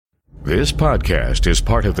This podcast is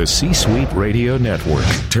part of the C-Suite Radio Network,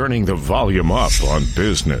 turning the volume up on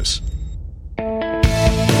business.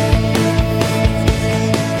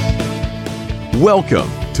 Welcome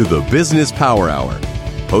to the Business Power Hour,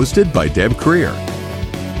 hosted by Deb Creer.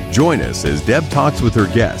 Join us as Deb talks with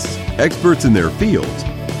her guests, experts in their fields,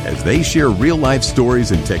 as they share real-life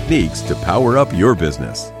stories and techniques to power up your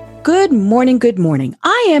business. Good morning, good morning.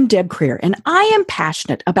 I am Deb Creer, and I am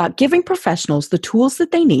passionate about giving professionals the tools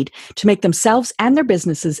that they need to make themselves and their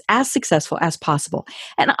businesses as successful as possible.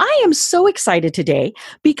 And I am so excited today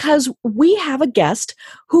because we have a guest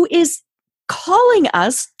who is calling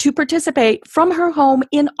us to participate from her home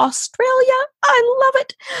in Australia. I love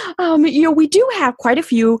it. We do have quite a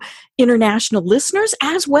few international listeners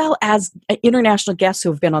as well as international guests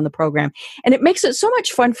who have been on the program. And it makes it so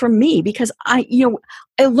much fun for me because I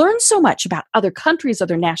learn so much about other countries,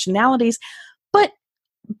 other nationalities, but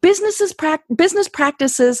business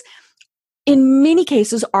practices in many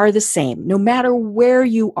cases are the same, no matter where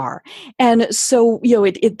you are. And so,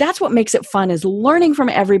 that's what makes it fun, is learning from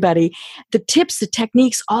everybody, the tips, the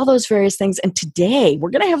techniques, all those various things. And today we're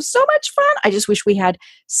going to have so much fun. I just wish we had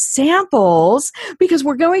samples because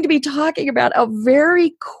we're going to be talking about a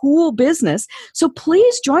very cool business. So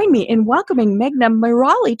please join me in welcoming Megna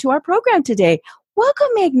Murali to our program today. Welcome,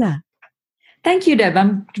 Megna. Thank you, Deb.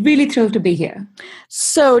 I'm really thrilled to be here.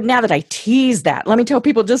 So now that I teased that, let me tell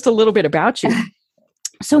people just a little bit about you.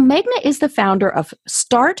 So Megna is the founder of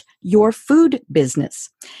Start Your Food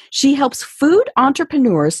Business. She helps food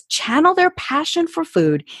entrepreneurs channel their passion for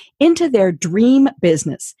food into their dream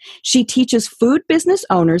business. She teaches food business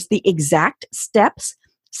owners the exact steps,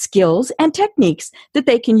 skills, and techniques that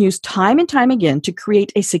they can use time and time again to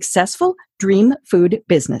create a successful dream food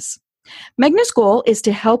business. Megna's goal is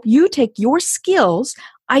to help you take your skills,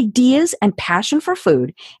 ideas, and passion for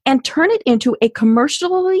food and turn it into a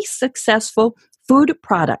commercially successful food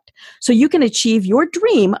product so you can achieve your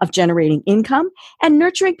dream of generating income and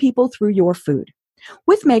nurturing people through your food.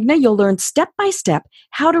 With Megna, you'll learn step-by-step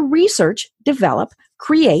how to research, develop,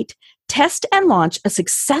 create, test, and launch a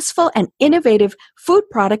successful and innovative food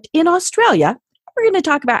product in Australia. We're going to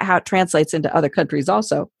talk about how it translates into other countries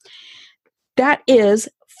also. That is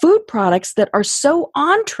food products that are so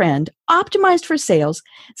on trend, optimized for sales,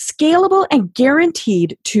 scalable, and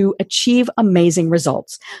guaranteed to achieve amazing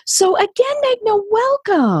results. So again, Megna,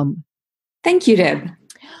 welcome. Thank you, Deb.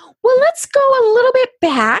 Well, let's go a little bit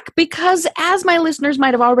back because as my listeners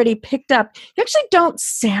might have already picked up, you actually don't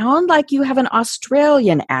sound like you have an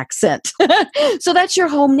Australian accent. So that's your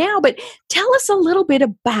home now. But tell us a little bit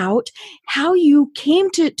about how you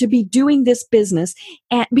came to be doing this business,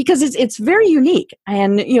 and because it's very unique.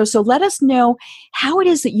 And, so let us know how it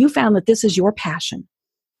is that you found that this is your passion.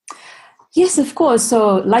 Yes, of course.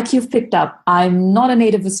 So like you've picked up, I'm not a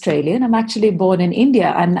native Australian. I'm actually born in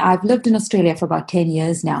India, and I've lived in Australia for about 10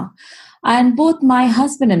 years now. And both my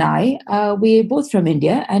husband and I, we're both from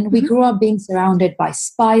India, and we grew up being surrounded by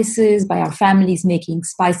spices, by our families making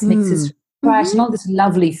spice mixes from scratch, and all this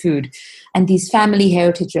lovely food and these family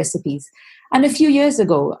heritage recipes. And a few years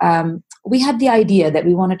ago, we had the idea that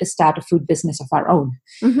we wanted to start a food business of our own.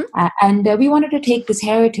 And we wanted to take this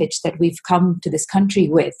heritage that we've come to this country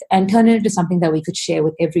with and turn it into something that we could share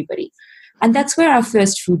with everybody. And that's where our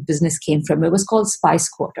first food business came from. It was called Spice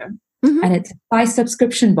Quarter. And it's a spice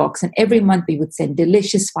subscription box. And every month we would send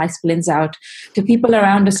delicious spice blends out to people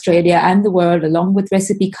around Australia and the world, along with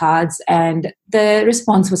recipe cards. And the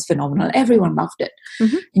response was phenomenal. Everyone loved it.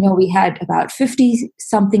 We had about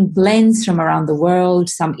 50-something blends from around the world,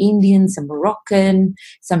 some Indian, some Moroccan,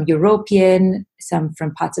 some European, some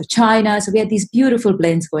from parts of China. So we had these beautiful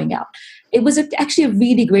blends going out. It was actually a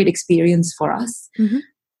really great experience for us.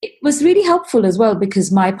 It was really helpful as well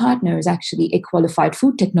because my partner is actually a qualified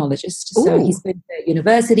food technologist. So he's been to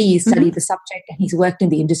university, he's studied the subject, and he's worked in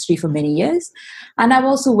the industry for many years. And I've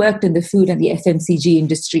also worked in the food and the FMCG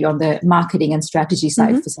industry on the marketing and strategy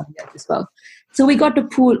side for some years as well. So we got to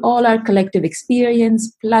pool all our collective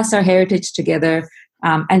experience plus our heritage together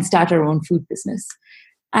and start our own food business.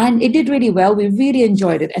 And it did really well. We really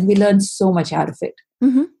enjoyed it, and we learned so much out of it.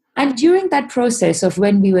 And during that process of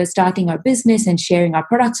when we were starting our business and sharing our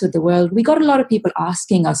products with the world, we got a lot of people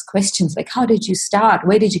asking us questions like, how did you start?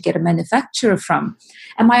 Where did you get a manufacturer from?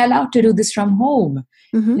 Am I allowed to do this from home?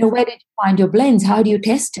 Where did you find your blends? How do you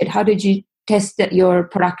test it? How did you test that your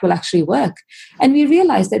product will actually work? And we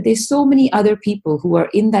realized that there's so many other people who are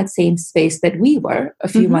in that same space that we were a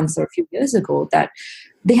few months or a few years ago, that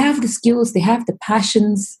they have the skills, they have the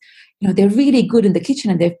passions, they're really good in the kitchen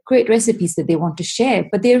and they have great recipes that they want to share,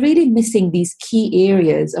 but they're really missing these key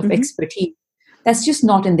areas of expertise that's just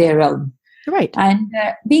not in their realm. Right. And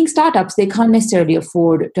being startups, they can't necessarily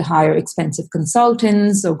afford to hire expensive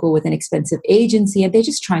consultants or go with an expensive agency, and they're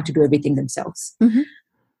just trying to do everything themselves. Mm-hmm.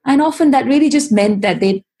 And often that really just meant that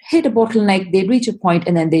they'd hit a bottleneck, they'd reach a point,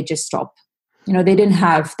 and then they'd just stop. They didn't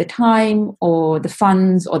have the time or the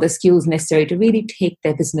funds or the skills necessary to really take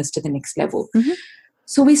their business to the next level. Mm-hmm.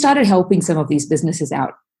 So we started helping some of these businesses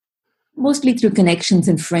out, mostly through connections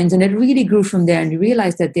and friends. And it really grew from there. And we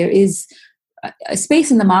realized that there is a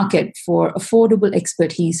space in the market for affordable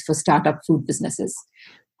expertise for startup food businesses.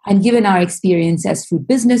 And given our experience as food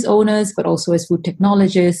business owners, but also as food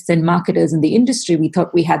technologists and marketers in the industry, we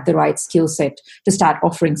thought we had the right skill set to start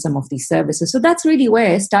offering some of these services. So that's really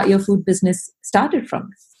where Start Your Food Business started from.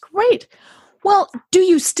 Great. Well, do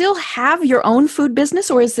you still have your own food business,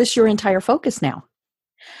 or is this your entire focus now?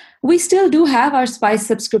 We still do have our spice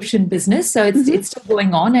subscription business, so it's still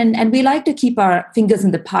going on. And we like to keep our fingers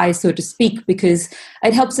in the pie, so to speak, because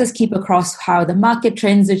it helps us keep across how the market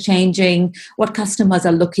trends are changing, what customers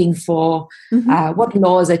are looking for, what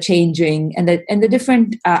laws are changing, and the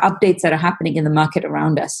different updates that are happening in the market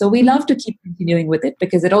around us. So we love to keep continuing with it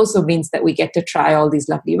because it also means that we get to try all these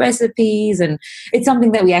lovely recipes, and it's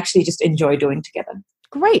something that we actually just enjoy doing together.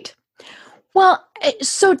 Great. Well,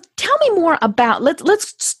 so tell me more about,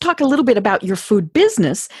 let's talk a little bit about your food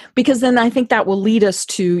business, because then I think that will lead us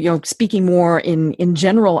to, speaking more in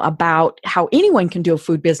general about how anyone can do a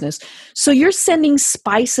food business. So you're sending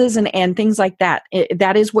spices and things like that.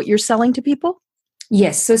 That is what you're selling to people?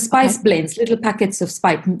 Yes, so spice blends, little packets of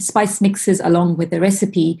spice mixes along with the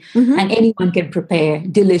recipe, and anyone can prepare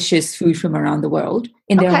delicious food from around the world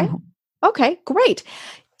in their own home. Okay, great.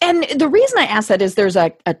 And the reason I ask that is there's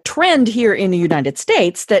a trend here in the United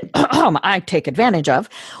States that I take advantage of,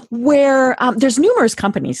 where there's numerous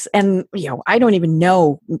companies, and I don't even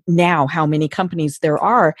know now how many companies there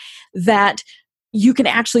are that you can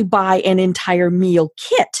actually buy an entire meal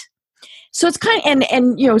kit. So it's kind of,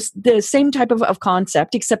 and the same type of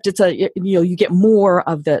concept, except it's you get more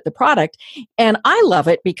of the product. And I love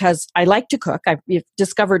it because I like to cook. I've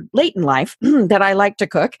discovered late in life that I like to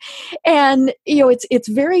cook. And, it's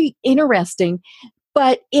very interesting,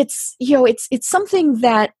 but it's something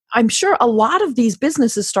that I'm sure a lot of these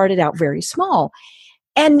businesses started out very small.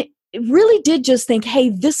 And really did just think,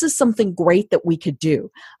 hey, this is something great that we could do.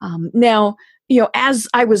 Now, as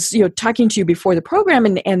I was, talking to you before the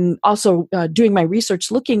program and also doing my research,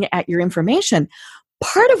 looking at your information,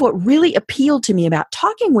 part of what really appealed to me about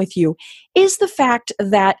talking with you is the fact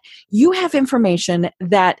that you have information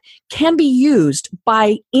that can be used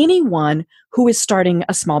by anyone who is starting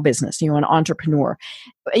a small business, an entrepreneur,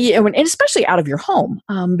 and especially out of your home,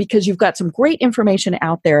 because you've got some great information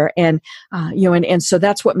out there. And so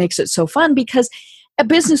that's what makes it so fun, because a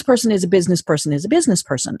business person is a business person is a business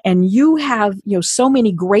person. And you have, so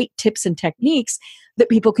many great tips and techniques that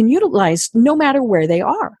people can utilize no matter where they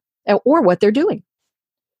are or what they're doing.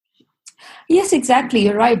 Yes, exactly.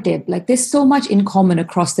 You're right, Deb. There's so much in common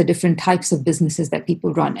across the different types of businesses that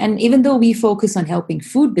people run. And even though we focus on helping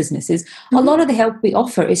food businesses, a lot of the help we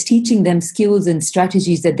offer is teaching them skills and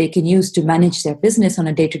strategies that they can use to manage their business on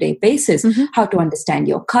a day-to-day basis, how to understand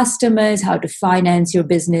your customers, how to finance your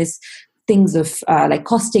business, things of like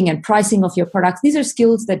costing and pricing of your products. These are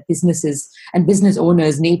skills that businesses and business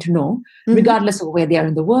owners need to know, regardless of where they are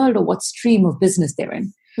in the world or what stream of business they're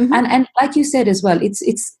in. And like you said as well,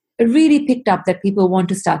 it's really picked up that people want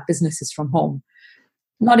to start businesses from home.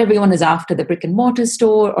 Not everyone is after the brick and mortar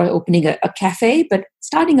store or opening a cafe, but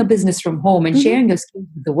starting a business from home and sharing your skills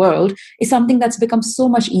with the world is something that's become so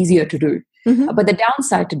much easier to do. But the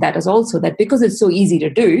downside to that is also that because it's so easy to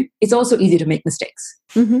do, it's also easy to make mistakes.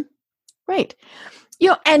 Right.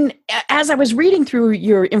 And as I was reading through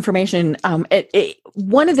your information,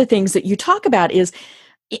 one of the things that you talk about is,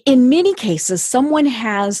 in many cases, someone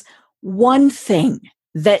has one thing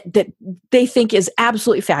that they think is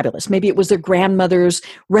absolutely fabulous. Maybe it was their grandmother's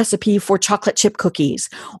recipe for chocolate chip cookies,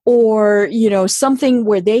 or, something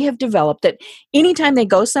where they have developed that anytime they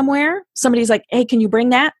go somewhere, somebody's like, hey, can you bring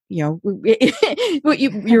that? You're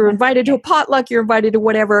invited to a potluck, you're invited to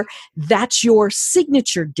whatever. That's your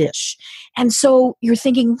signature dish. And so you're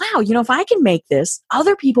thinking, wow, if I can make this,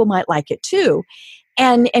 other people might like it too.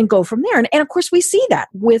 And go from there. And of course, we see that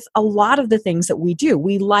with a lot of the things that we do.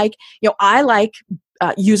 We like, I like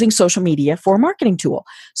using social media for a marketing tool.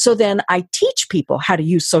 So then I teach people how to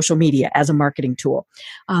use social media as a marketing tool.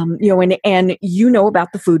 And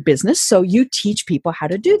about the food business, so you teach people how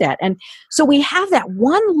to do that. And so we have that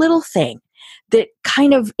one little thing that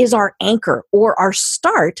kind of is our anchor or our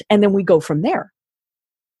start, and then we go from there.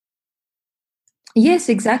 Yes,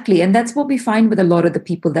 exactly. And that's what we find with a lot of the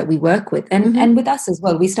people that we work with and with us as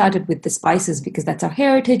well. We started with the spices because that's our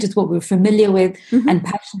heritage. It's what we're familiar with and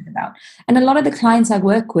passionate about. And a lot of the clients I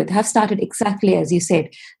work with have started exactly as you said.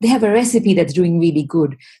 They have a recipe that's doing really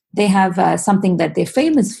good. They have something that they're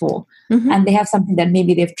famous for. And they have something that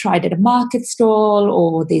maybe they've tried at a market stall,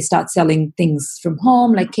 or they start selling things from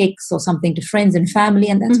home like cakes or something to friends and family.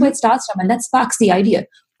 And that's where it starts from. And that sparks the idea.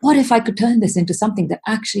 What if I could turn this into something that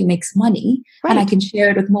actually makes money and I can share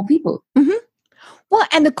it with more people? Well,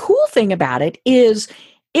 and the cool thing about it is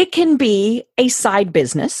it can be a side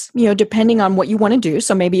business, depending on what you want to do.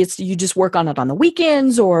 So maybe it's you just work on it on the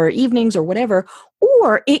weekends or evenings or whatever,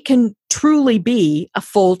 or it can truly be a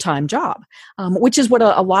full-time job, which is what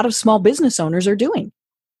a lot of small business owners are doing.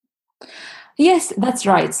 Yes, that's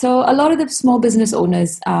right. So a lot of the small business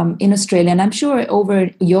owners in Australia, and I'm sure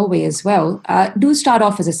over your way as well, do start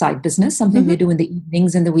off as a side business, something they do in the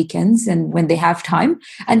evenings and the weekends and when they have time,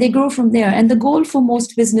 and they grow from there. And the goal for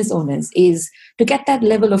most business owners is to get that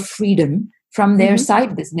level of freedom from their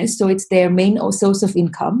side business. So it's their main source of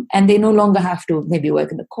income, and they no longer have to maybe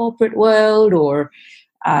work in the corporate world or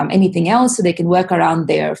anything else, so they can work around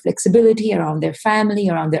their flexibility, around their family,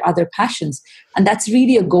 around their other passions. And that's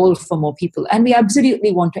really a goal for more people. And we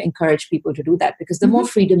absolutely want to encourage people to do that, because the more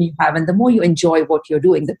freedom you have and the more you enjoy what you're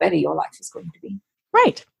doing, the better your life is going to be.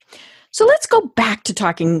 Right. So let's go back to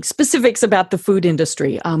talking specifics about the food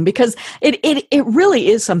industry, because it really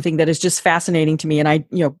is something that is just fascinating to me. And I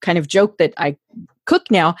kind of joke that I cook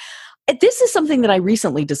now. This is something that I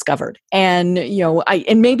recently discovered, and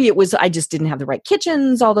maybe it was I just didn't have the right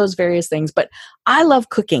kitchens, all those various things. But I love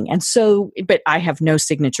cooking, and but I have no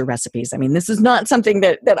signature recipes. I mean, this is not something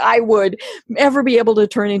that I would ever be able to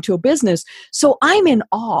turn into a business. So I'm in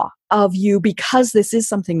awe of you because this is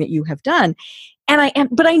something that you have done,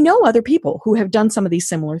 but I know other people who have done some of these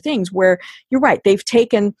similar things where you're right. They've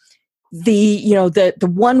taken the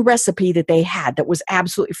one recipe that they had that was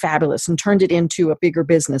absolutely fabulous and turned it into a bigger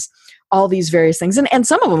business, all these various things. And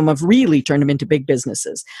some of them have really turned them into big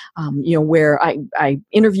businesses, where I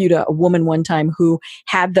interviewed a woman one time who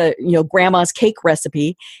had the, grandma's cake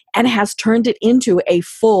recipe and has turned it into a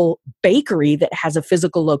full bakery that has a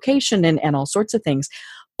physical location and all sorts of things.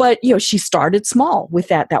 But, she started small with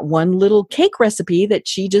that one little cake recipe that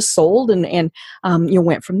she just sold and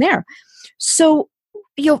went from there. So,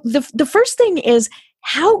 the first thing is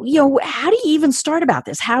how do you even start about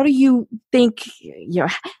this? How do you think,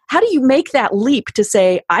 how do you make that leap to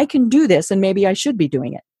say, I can do this and maybe I should be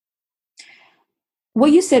doing it?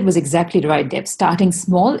 What you said was exactly right, Deb. Starting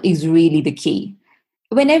small is really the key.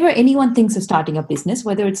 Whenever anyone thinks of starting a business,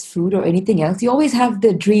 whether it's food or anything else, you always have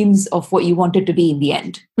the dreams of what you want it to be in the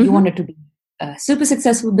end. You want it to be a super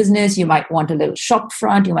successful business. You might want a little shop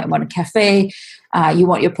front. You might want a cafe. You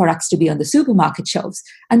want your products to be on the supermarket shelves.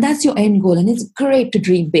 And that's your end goal. And it's great to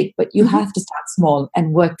dream big, but you have to start small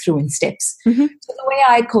and work through in steps. So the way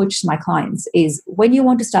I coach my clients is when you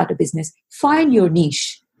want to start a business, find your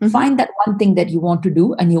niche. Find that one thing that you want to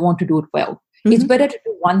do and you want to do it well. It's better to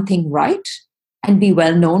do one thing right and be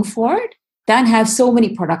well known for it than have so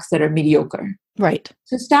many products that are mediocre. Right.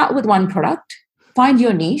 So start with one product, find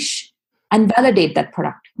your niche, and validate that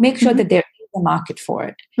product. Make sure that there is a market for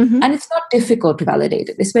it. And it's not difficult to validate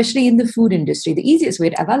it, especially in the food industry. The easiest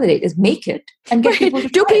way to validate is make it and get people to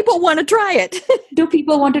try it. Do people want to try it? Do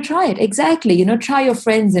people want to try it? Exactly. Try your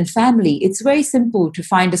friends and family. It's very simple to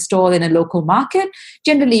find a stall in a local market.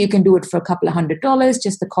 Generally, you can do it for a couple of $100,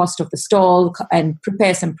 just the cost of the stall, and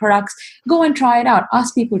prepare some products. Go and try it out.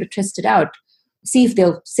 Ask people to test it out. See if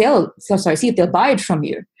they'll see if they'll buy it from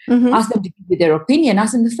you. Ask them to give you their opinion.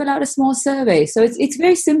 Ask them to fill out a small survey. So it's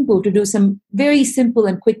very simple to do some very simple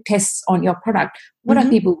and quick tests on your product. What are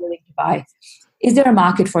people willing to buy? Is there a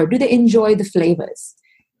market for it? Do they enjoy the flavors?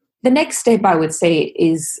 The next step I would say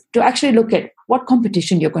is to actually look at what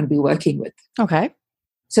competition you're going to be working with. Okay.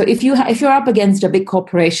 So if you're up against a big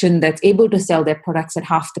corporation that's able to sell their products at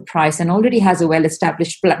half the price and already has a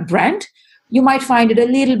well-established brand, you might find it a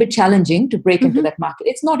little bit challenging to break into that market.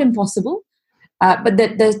 It's not impossible, but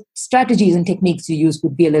the strategies and techniques you use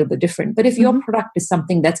would be a little bit different. But if your product is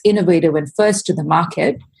something that's innovative and first to the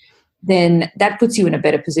market, then that puts you in a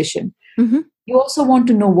better position. You also want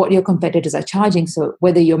to know what your competitors are charging. So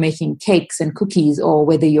whether you're making cakes and cookies or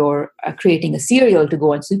whether you're creating a cereal to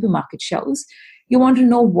go on supermarket shelves, you want to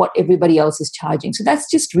know what everybody else is charging. So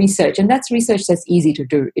that's just research, and that's research that's easy to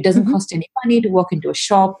do. It doesn't cost any money to walk into a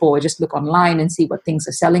shop or just look online and see what things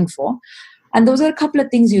are selling for. And those are a couple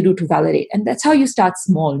of things you do to validate. And that's how you start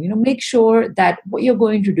small. Make sure that what you're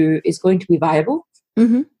going to do is going to be viable,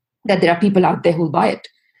 that there are people out there who'll buy it.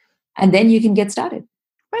 And then you can get started.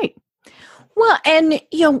 Right. Well, and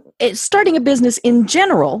starting a business in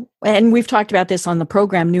general, and we've talked about this on the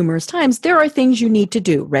program numerous times, there are things you need to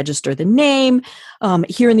do. Register the name.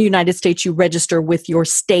 Here in the United States, you register with your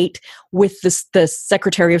state, with the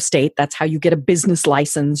Secretary of State. That's how you get a business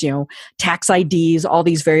license, tax IDs, all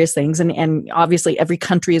these various things. And obviously every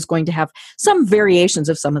country is going to have some variations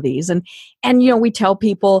of some of these. And we tell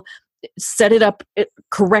people, set it up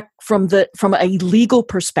correct from a legal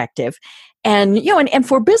perspective. And, and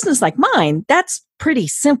for a business like mine, that's pretty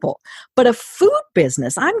simple. But a food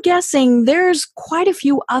business, I'm guessing there's quite a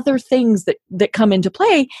few other things that come into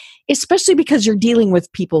play, especially because you're dealing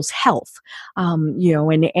with people's health.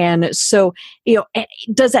 And so,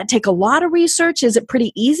 does that take a lot of research? Is it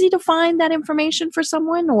pretty easy to find that information for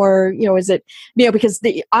someone? Or, is it, because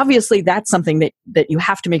obviously that's something that you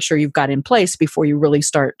have to make sure you've got in place before you really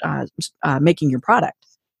start making your product.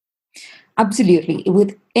 Absolutely.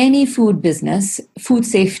 With any food business, food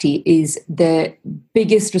safety is the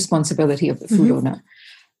biggest responsibility of the food owner.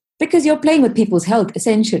 Because you're playing with people's health,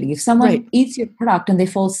 essentially. If someone eats your product and they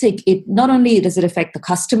fall sick, it not only does it affect the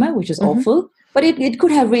customer, which is awful, but it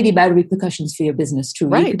could have really bad repercussions for your business too.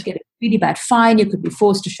 Right. You could get a really bad fine. You could be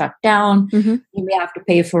forced to shut down. You may have to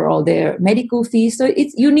pay for all their medical fees. So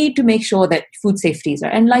you need to make sure that food safety is there.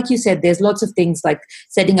 And like you said, there's lots of things like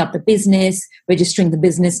setting up the business, registering the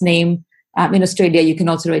business name. In Australia, you can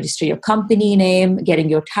also register your company name, getting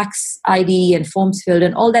your tax ID and forms filled,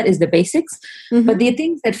 and all that is the basics. But the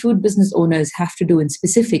things that food business owners have to do in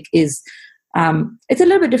specific is, it's a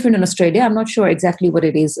little bit different in Australia. I'm not sure exactly what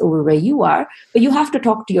it is over where you are, but you have to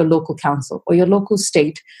talk to your local council or your local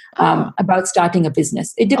state about starting a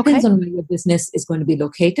business. It depends on where your business is going to be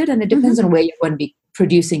located, and it depends on where you're going to be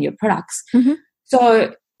producing your products.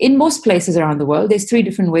 So in most places around the world, there's 3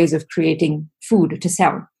 different ways of creating food to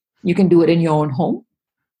sell. You can do it in your own home.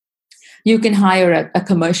 You can hire a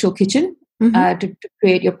commercial kitchen to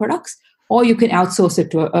create your products, or you can outsource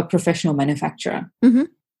it to a professional manufacturer.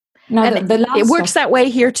 Now, the last it works that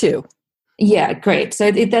way here too. Yeah, great.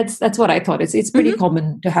 So that's what I thought. It's pretty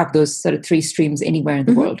common to have those sort of 3 streams anywhere in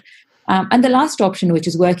the world. And the last option, which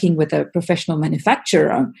is working with a professional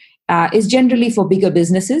manufacturer, is generally for bigger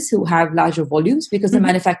businesses who have larger volumes, because the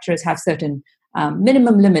manufacturers have certain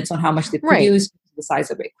minimum limits on how much they produce. The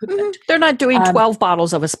size of equipment. They're not doing 12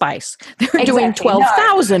 bottles of a spice. They're doing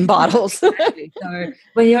 12,000 bottles. Exactly. So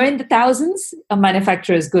when you're in the thousands, a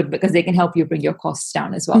manufacturer is good because they can help you bring your costs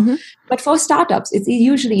down as well. But for startups, it's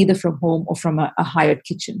usually either from home or from a hired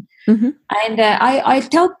kitchen. And I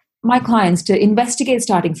tell my clients to investigate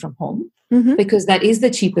starting from home, because that is the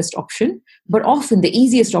cheapest option. But often the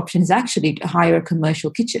easiest option is actually to hire a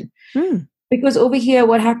commercial kitchen. Because over here,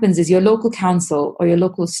 what happens is your local council or your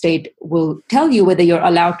local state will tell you whether you're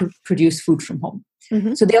allowed to produce food from home.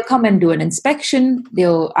 So they'll come and do an inspection.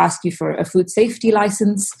 They'll ask you for a food safety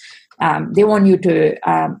license. They want you to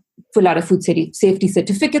fill out a food safety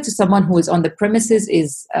certificate. So someone who is on the premises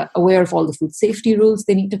is aware of all the food safety rules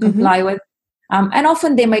they need to comply with. And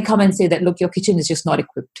often they may come and say that, look, your kitchen is just not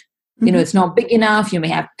equipped. It's not big enough. You may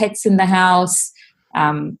have pets in the house.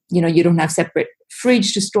 You don't have separate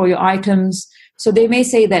fridge to store your items. So they may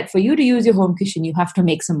say that for you to use your home kitchen, you have to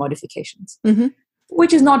make some modifications,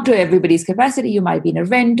 which is not to everybody's capacity. You might be in a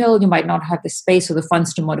rental. You might not have the space or the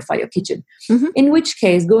funds to modify your kitchen. In which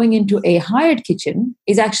case, going into a hired kitchen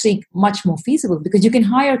is actually much more feasible, because you can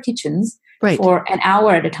hire kitchens for an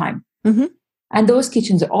hour at a time. And those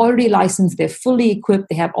kitchens are already licensed. They're fully equipped.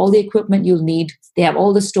 They have all the equipment you'll need. They have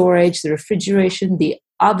all the storage, the refrigeration, the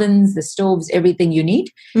ovens, the stoves, everything you need.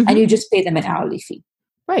 And you just pay them an hourly fee.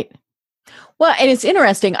 Right. Well, and it's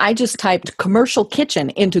interesting. I just typed commercial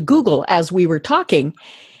kitchen into Google as we were talking.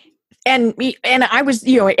 And I was,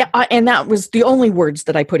 and that was the only words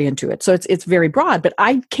that I put into it. So it's very broad, but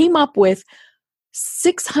I came up with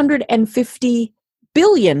 650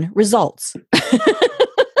 billion results.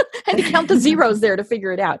 And to count the zeros there to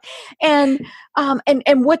figure it out. And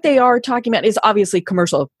what they are talking about is obviously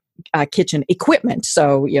commercial kitchen equipment.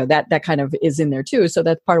 So, that kind of is in there too. So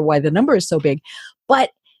that's part of why the number is so big.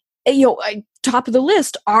 But, top of the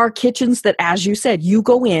list are kitchens that, as you said, you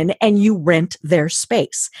go in and you rent their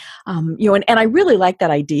space. And I really like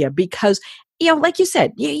that idea because, like you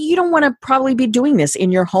said, you don't want to probably be doing this in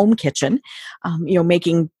your home kitchen,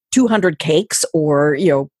 making 200 cakes or,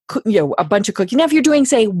 a bunch of cookies. Now, if you're doing,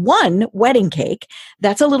 say, one wedding cake,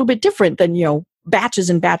 that's a little bit different than, batches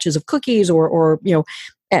and batches of cookies or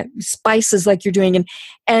spices like you're doing.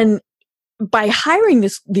 by hiring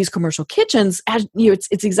these commercial kitchens, as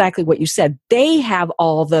it's exactly what you said. They have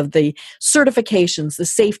all the certifications, the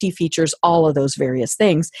safety features, all of those various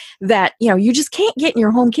things that you just can't get in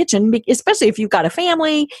your home kitchen, especially if you've got a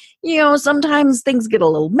family. Sometimes things get a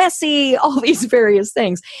little messy, all these various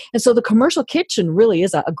things. And so the commercial kitchen really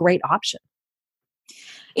is a great option.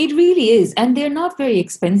 It really is. And they're not very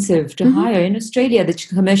expensive to hire. In Australia, the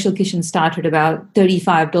commercial kitchen start at about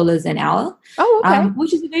 $35 an hour,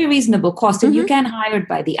 which is a very reasonable cost. And you can hire it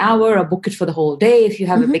by the hour or book it for the whole day. If you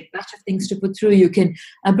have a big batch of things to put through, you can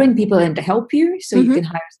bring people in to help you. So you can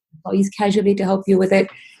hire employees casually to help you with it.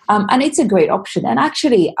 And it's a great option. And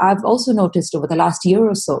actually, I've also noticed over the last year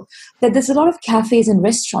or so that there's a lot of cafes and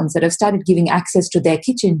restaurants that have started giving access to their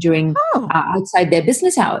kitchen during outside their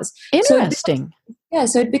business hours. Interesting.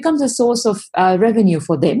 So it becomes a source of revenue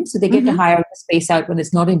for them. So they get to hire the space out when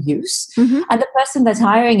it's not in use. And the person that's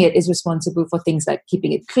hiring it is responsible for things like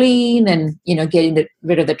keeping it clean and, getting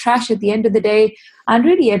rid of the trash at the end of the day. And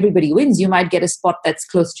really everybody wins. You might get a spot that's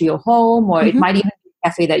close to your home, or it might even be a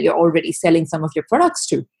cafe that you're already selling some of your products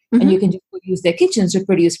to. And you can just use their kitchens to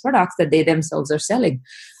produce products that they themselves are selling.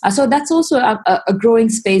 So that's also a growing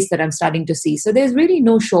space that I'm starting to see. So there's really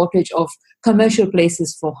no shortage of commercial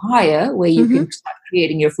places for hire where you can start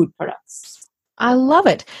creating your food products. I love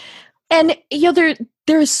it. And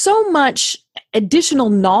there is so much additional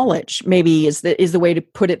knowledge, maybe is the way to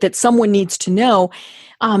put it, that someone needs to know.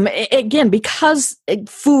 Again, because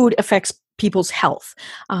food affects people's health.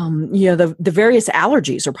 The various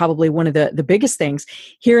allergies are probably one of the biggest things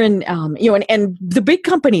here in, and the big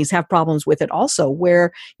companies have problems with it also,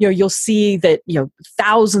 where, you'll see that,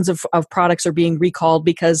 thousands of products are being recalled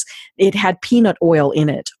because it had peanut oil in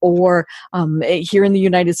it. Or here in the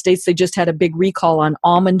United States, they just had a big recall on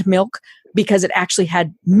almond milk because it actually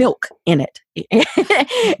had milk in it.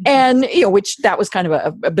 And, which that was kind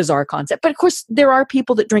of a bizarre concept. But of course, there are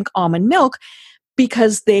people that drink almond milk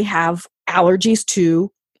because they have allergies to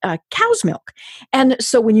cow's milk. And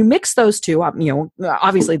so when you mix those two,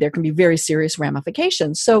 obviously there can be very serious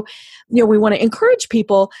ramifications. So, we want to encourage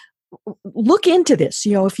people, look into this.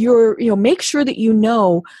 If you're, make sure that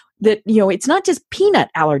that, it's not just peanut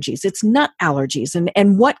allergies, it's nut allergies,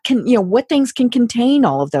 and what things can contain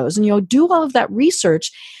all of those, and, do all of that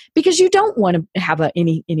research, because you don't want to have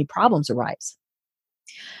any problems arise.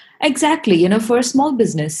 Exactly. For a small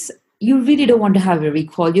business, you really don't want to have a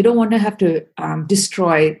recall. You don't want to have to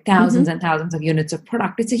destroy thousands and thousands of units of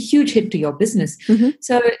product. It's a huge hit to your business.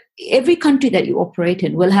 So every country that you operate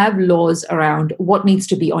in will have laws around what needs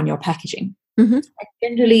to be on your packaging. And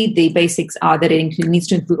generally, the basics are that it needs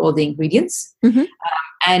to include all the ingredients.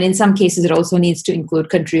 And in some cases, it also needs to include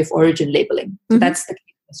country of origin labeling. So that's the case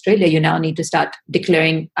in Australia. You now need to start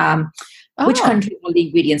declaring which country all the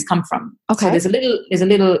ingredients come from. So there's a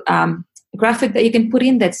little graphic that you can put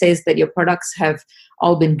in that says that your products have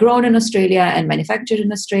all been grown in Australia and manufactured in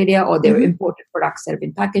Australia, or they're imported products that have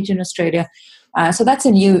been packaged in Australia. So that's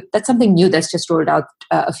something new that's just rolled out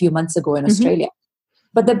a few months ago in Australia.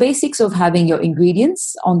 But the basics of having your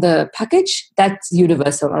ingredients on the package, that's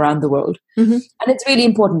universal around the world. And it's really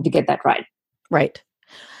important to get that right. Right.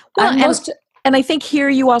 Well, and I think here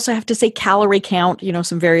you also have to say calorie count,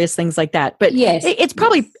 some various things like that. But yes, it's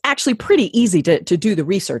probably actually pretty easy to do the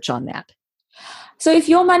research on that. So if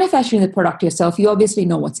you're manufacturing the product yourself, you obviously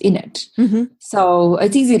know what's in it. So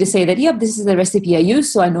it's easy to say that, yep, this is the recipe I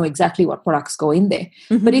use, so I know exactly what products go in there.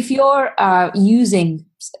 But if you're using,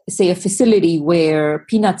 say, a facility where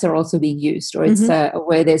peanuts are also being used, or it's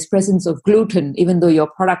where there's presence of gluten, even though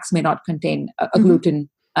your products may not contain a gluten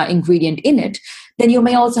ingredient in it, then you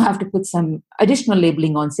may also have to put some additional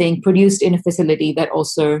labeling on saying produced in a facility that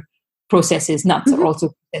also processes nuts or also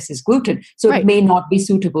processes gluten. So it may not be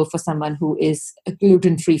suitable for someone who is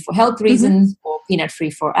gluten-free for health reasons or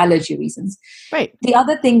peanut-free for allergy reasons. Right. The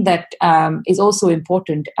other thing that is also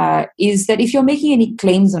important is that if you're making any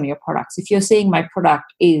claims on your products, if you're saying my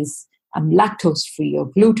product is lactose-free or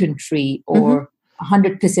gluten-free or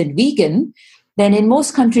 100% vegan, then in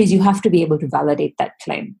most countries, you have to be able to validate that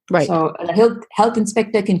claim. Right. So a health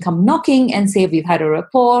inspector can come knocking and say, we've had a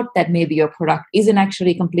report that maybe your product isn't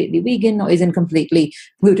actually completely vegan or isn't completely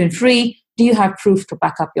gluten-free. Do you have proof to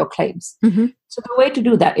back up your claims? So the way to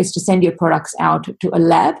do that is to send your products out to a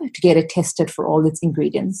lab to get it tested for all its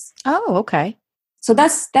ingredients. Oh, okay. So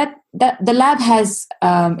that's that the lab has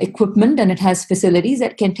equipment and it has facilities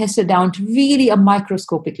that can test it down to really a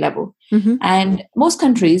microscopic level. And most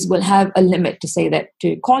countries will have a limit to say that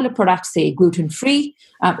to call a product, say, gluten-free,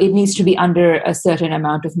 it needs to be under a certain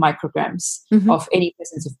amount of micrograms of any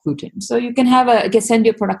presence of gluten. So you can send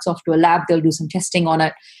your products off to a lab, they'll do some testing on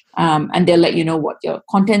it, and they'll let you know what your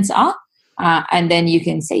contents are. And then you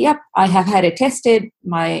can say, yep, I have had it tested.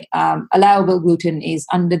 My allowable gluten is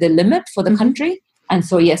under the limit for the country. And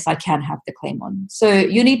so, yes, I can have the claim on. So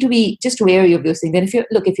you need to be just wary of those things. And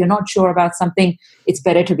if you're not sure about something, it's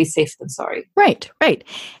better to be safe than sorry. Right.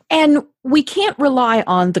 And we can't rely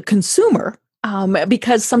on the consumer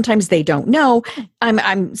because sometimes they don't know.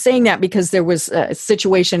 I'm saying that because there was a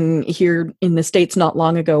situation here in the States not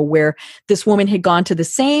long ago where this woman had gone to the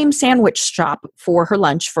same sandwich shop for her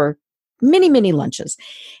lunch for many, many lunches.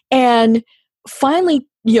 And finally,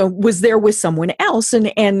 was there with someone else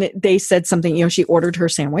and they said something, she ordered her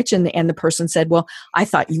sandwich and the person said, well, I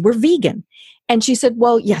thought you were vegan. And she said,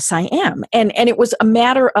 well, yes, I am. And it was a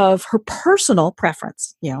matter of her personal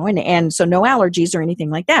preference, and so no allergies or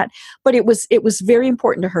anything like that. But it was very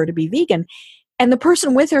important to her to be vegan. And the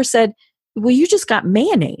person with her said, well, you just got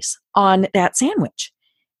mayonnaise on that sandwich.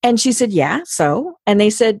 And she said, yeah, so? And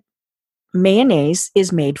they said, mayonnaise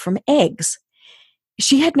is made from eggs.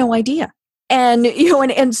 She had no idea. And,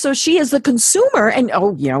 and so she is the consumer and,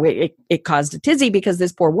 it caused a tizzy because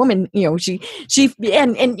this poor woman, there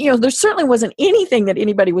certainly wasn't anything that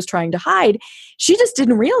anybody was trying to hide. She just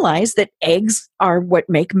didn't realize that eggs are what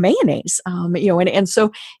make mayonnaise. And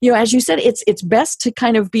so, as you said, it's best to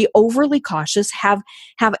kind of be overly cautious, have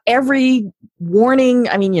every warning.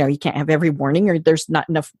 I mean, you can't have every warning or there's not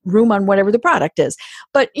enough room on whatever the product is,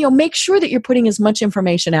 but, make sure that you're putting as much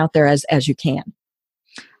information out there as you can.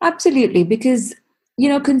 Absolutely, because,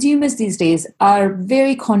 consumers these days are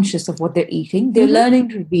very conscious of what they're eating. They're learning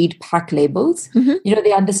to read pack labels.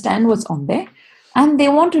 They understand what's on there. And they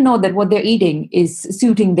want to know that what they're eating is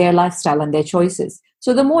suiting their lifestyle and their choices.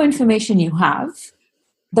 So the more information you have,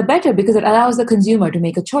 the better, because it allows the consumer to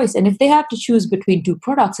make a choice. And if they have to choose between two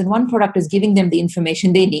products and one product is giving them the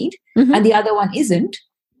information they need and the other one isn't,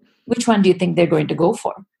 which one do you think they're going to go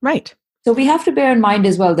for? Right. So we have to bear in mind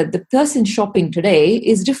as well that the person shopping today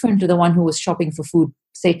is different to the one who was shopping for food,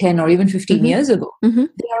 say 10 or even 15 years ago. They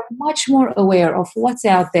are much more aware of what's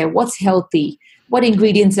out there, what's healthy, what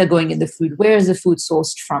ingredients are going in the food, where is the food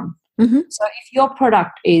sourced from. So if your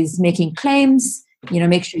product is making claims,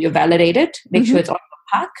 make sure you validate it, make sure it's on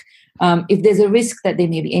your pack. If there's a risk that there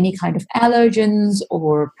may be any kind of allergens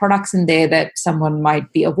or products in there that someone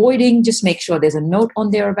might be avoiding, just make sure there's a note on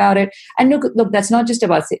there about it. And look, that's not just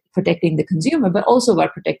about protecting the consumer, but also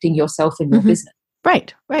about protecting yourself and your business.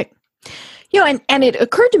 Right. And it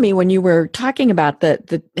occurred to me when you were talking about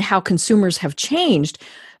the how consumers have changed,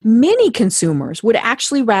 many consumers would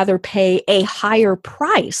actually rather pay a higher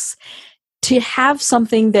price to have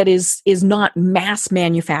something that is not mass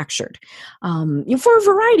manufactured, for a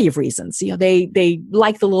variety of reasons. They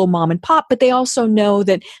like the little mom and pop, but they also know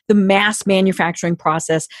that the mass manufacturing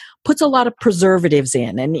process puts a lot of preservatives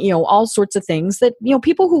in, and all sorts of things that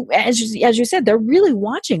people who, as you said, they're really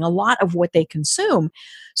watching a lot of what they consume.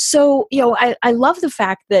 So I love the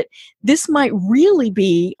fact that this might really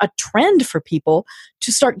be a trend for people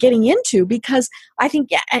to start getting into, because I think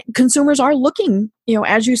consumers are looking,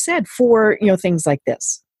 as you said, for things like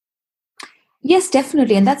this. Yes,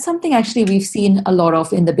 definitely. And that's something actually we've seen a lot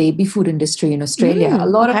of in the baby food industry in Australia. A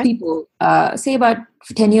lot of people, say about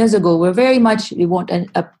 10 years ago, were very much, we want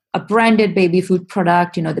a branded baby food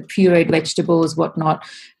product, the pureed vegetables, whatnot,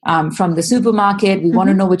 from the supermarket. We want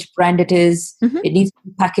to know which brand it is. It needs to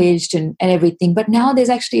be packaged and everything. But now there's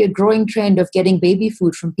actually a growing trend of getting baby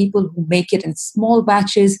food from people who make it in small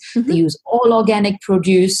batches. They use all organic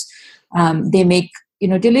produce. They make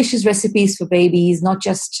delicious recipes for babies, not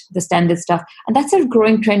just the standard stuff. And that's a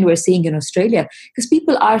growing trend we're seeing in Australia, because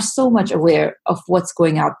people are so much aware of what's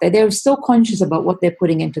going out there. They're so conscious about what they're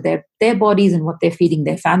putting into their bodies and what they're feeding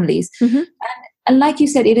their families. And like you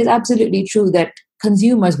said, it is absolutely true that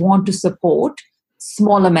consumers want to support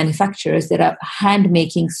smaller manufacturers that are hand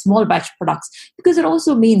making small batch products, because it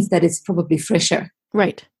also means that it's probably fresher.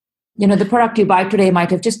 Right. The product you buy today might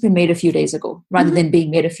have just been made a few days ago, rather than being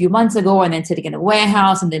made a few months ago and then sitting in a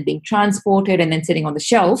warehouse and then being transported and then sitting on the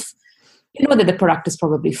shelf. That the product is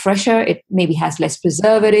probably fresher. It maybe has less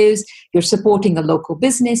preservatives. You're supporting a local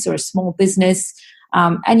business or a small business.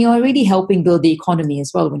 And you're really helping build the economy as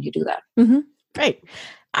well when you do that. Right.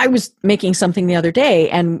 I was making something the other day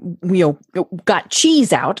and we got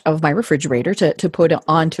cheese out of my refrigerator to put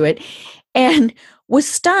onto it, and was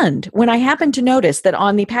stunned when I happened to notice that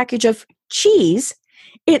on the package of cheese,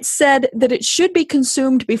 it said that it should be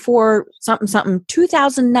consumed before something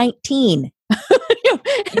 2019.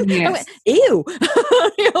 Yes. Ew.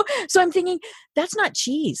 So I'm thinking, that's not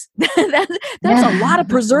cheese. That's a lot of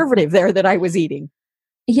preservative there that I was eating.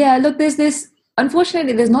 Yeah, look, there's this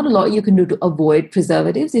unfortunately, there's not a lot you can do to avoid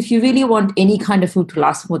preservatives. If you really want any kind of food to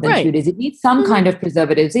last more than a few days, it needs some kind of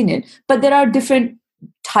preservatives in it. But there are different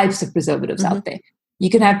types of preservatives out there. You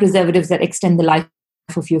can have preservatives that extend the life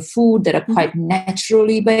of your food that are quite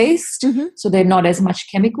naturally based, so they're not as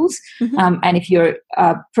much chemicals. And if your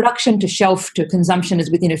production to shelf to consumption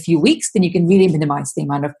is within a few weeks, then you can really minimize the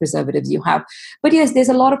amount of preservatives you have. But yes, there's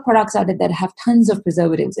a lot of products out there that have tons of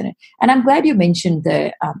preservatives in it. And I'm glad you mentioned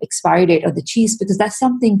the expiry date of the cheese, because that's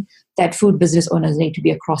something that food business owners need to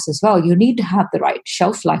be across as well. You need to have the right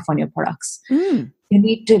shelf life on your products. You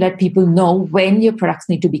need to let people know when your products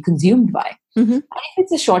need to be consumed by. And if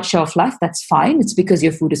it's a short shelf life, that's fine. It's because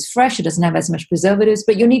your food is fresh. It doesn't have as much preservatives,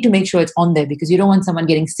 but you need to make sure it's on there, because you don't want someone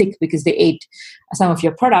getting sick because they ate some of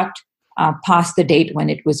your product past the date when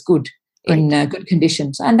it was good, in good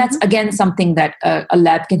conditions. And that's, again, something that a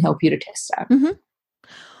lab can help you to test out.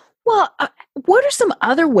 Well, what are some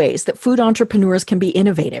other ways that food entrepreneurs can be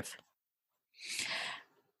innovative?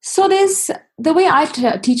 So the way I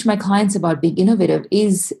teach my clients about being innovative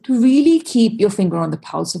is to really keep your finger on the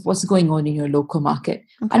pulse of what's going on in your local market.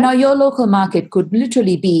 And now your local market could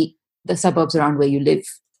literally be the suburbs around where you live.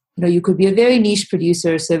 You could be a very niche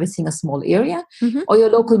producer servicing a small area, or your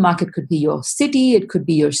local market could be your city, it could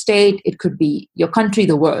be your state, it could be your country,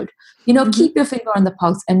 the world. Keep your finger on the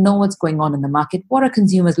pulse and know what's going on in the market. What are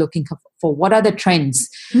consumers looking for? What are the trends?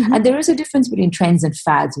 And there is a difference between trends and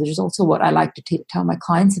fads, which is also what I like to tell my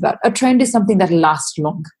clients about. A trend is something that lasts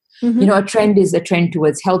long. A trend is a trend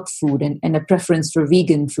towards health food and a preference for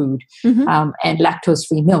vegan food and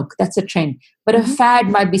lactose-free milk. That's a trend. But a fad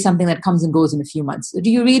might be something that comes and goes in a few months. Do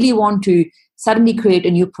you really want to suddenly create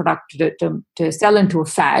a new product to sell into a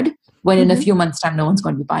fad when in a few months' time no one's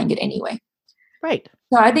going to be buying it anyway? Right.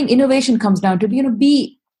 So I think innovation comes down to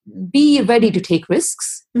be ready to take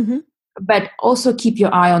risks, but also keep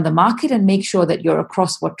your eye on the market and make sure that you're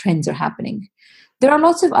across what trends are happening. There are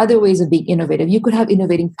lots of other ways of being innovative. You could have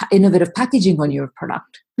innovative packaging on your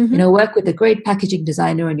product. Work with a great packaging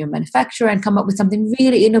designer and your manufacturer and come up with something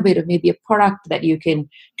really innovative, maybe a product that you can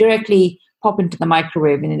directly pop into the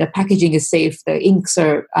microwave and the packaging is safe, the inks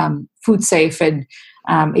are food safe, and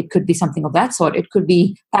it could be something of that sort. It could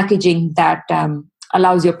be packaging that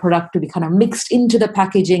allows your product to be kind of mixed into the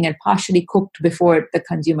packaging and partially cooked before the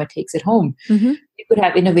consumer takes it home. You could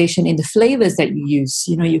have innovation in the flavors that you use.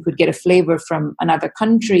 You could get a flavor from another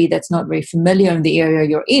country that's not very familiar in the area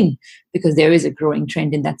you're in, because there is a growing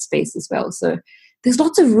trend in that space as well. So there's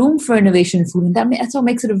lots of room for innovation in food, and that's what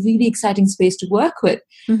makes it a really exciting space to work with.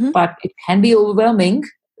 But it can be overwhelming.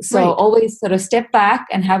 So always sort of step back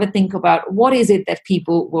and have a think about what is it that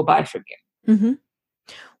people will buy from you.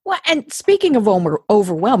 Well, and speaking of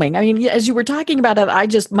overwhelming, I mean, as you were talking about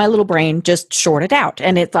it, my little brain just shorted out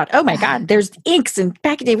and it thought, oh my God, there's inks and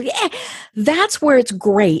packaging. Yeah, that's where it's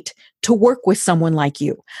great to work with someone like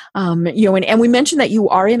you. And we mentioned that you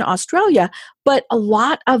are in Australia, but a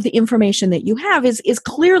lot of the information that you have is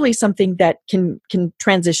clearly something that can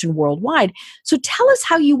transition worldwide. So tell us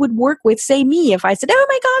how you would work with, say, me, if I said, oh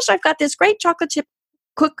my gosh, I've got this great chocolate chip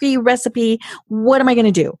cookie recipe. What am I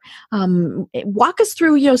going to do? Walk us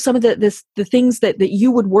through, some of the things that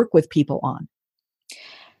you would work with people on.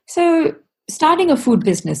 So starting a food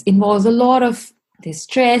business involves a lot of there's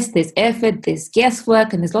stress, there's effort, there's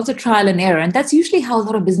guesswork, and there's lots of trial and error. And that's usually how a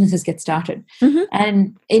lot of businesses get started.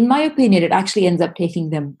 And in my opinion, it actually ends up taking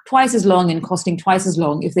them twice as long and costing twice as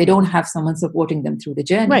long if they don't have someone supporting them through the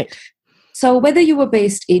journey. Right. So whether you were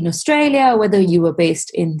based in Australia, whether you were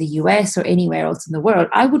based in the US or anywhere else in the world,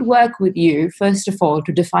 I would work with you, first of all,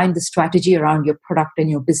 to define the strategy around your product and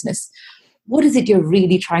your business. What is it you're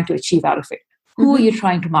really trying to achieve out of it? Who are you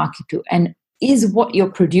trying to market to? And is what you're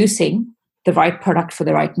producing the right product for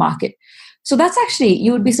the right market? So that's actually,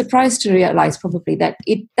 you would be surprised to realize probably that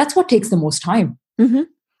that's what takes the most time,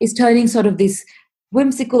 is turning sort of this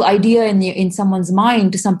whimsical idea in someone's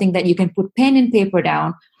mind to something that you can put pen and paper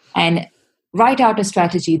down and write out a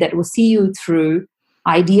strategy that will see you through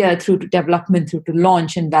idea, through to development, through to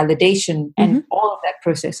launch and validation and all of that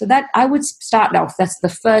process. So that I would start off, that's the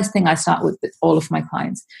first thing I start with all of my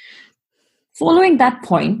clients. Following that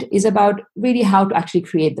point is about really how to actually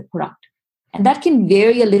create the product. And that can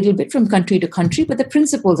vary a little bit from country to country, but the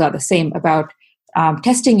principles are the same about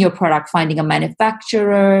testing your product, finding a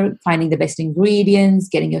manufacturer, finding the best ingredients,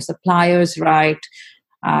 getting your suppliers right,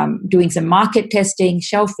 doing some market testing,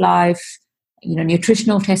 shelf life,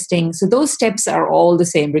 nutritional testing. So those steps are all the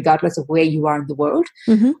same, regardless of where you are in the world.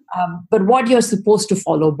 But what you're supposed to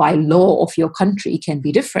follow by law of your country can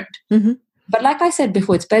be different. But like I said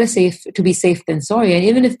before, it's better to be safe than sorry. And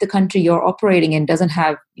even if the country you're operating in doesn't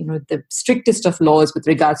have, the strictest of laws with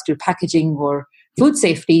regards to packaging or food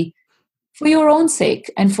safety, for your own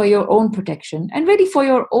sake and for your own protection and really for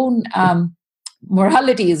your own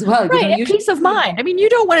morality as well. Right, and peace of mind. I mean, you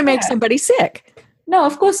don't want to make somebody sick. No,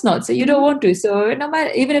 of course not. So you don't want to. So no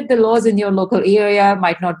matter, even if the laws in your local area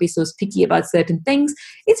might not be so picky about certain things,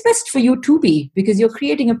 it's best for you to be, because you're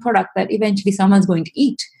creating a product that eventually someone's going to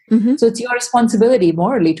eat. Mm-hmm. So it's your responsibility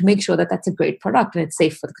morally to make sure that that's a great product and it's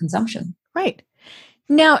safe for the consumption. Right.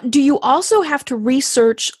 Now, do you also have to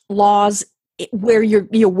research laws where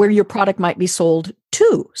your product might be sold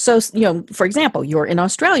to? So, for example, you're in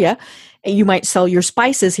Australia, and you might sell your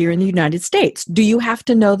spices here in the United States. Do you have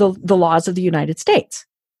to know the laws of the United States?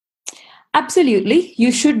 Absolutely.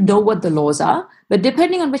 You should know what the laws are, but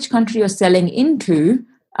depending on which country you're selling into,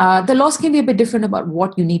 the laws can be a bit different about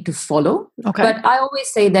what you need to follow. Okay. But I always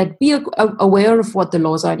say that be aware of what the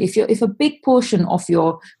laws are. If a big portion of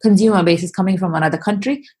your consumer base is coming from another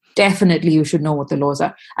country, definitely you should know what the laws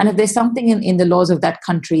are. And if there's something in the laws of that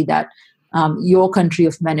country that your country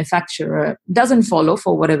of manufacturer doesn't follow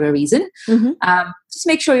for whatever reason, just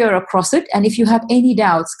make sure you're across it. And if you have any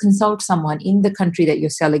doubts, consult someone in the country that you're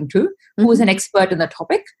selling to who is an expert in the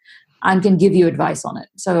topic and can give you advice on it.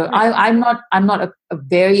 So I'm not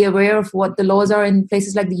very aware of what the laws are in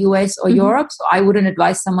places like the US or Europe, so I wouldn't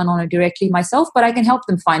advise someone on it directly myself, but I can help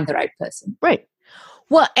them find the right person. Right.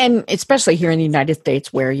 Well, and especially here in the United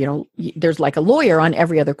States where, there's like a lawyer on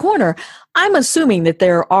every other corner, I'm assuming that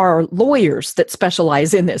there are lawyers that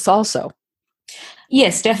specialize in this also.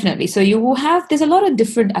 Yes, definitely. So there's a lot of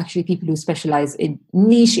different actually people who specialize in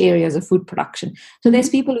niche areas of food production. So there's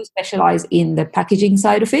people who specialize in the packaging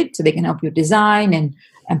side of it, so they can help you design and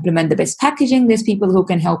implement the best packaging. There's people who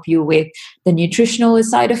can help you with the nutritional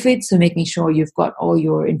side of it, so making sure you've got all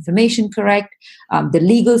your information correct. The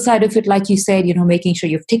legal side of it, like you said, making sure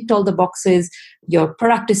you've ticked all the boxes, your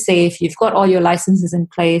product is safe, you've got all your licenses in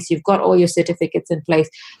place, you've got all your certificates in place.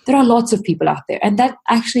 There are lots of people out there, and that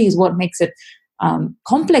actually is what makes it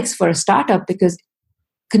complex for a startup, because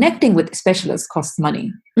connecting with specialists costs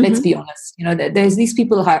money. Let's be honest. There's these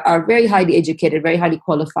people who are very highly educated, very highly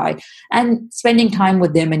qualified, and spending time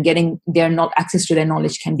with them and getting access to their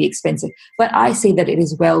knowledge can be expensive. But I say that it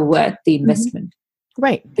is well worth the investment.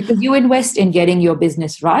 Right. Because you invest in getting your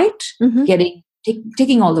business right,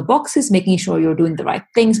 ticking all the boxes, making sure you're doing the right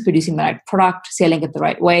things, producing the right product, selling it the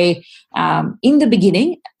right way. In the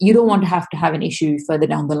beginning, you don't want to have an issue further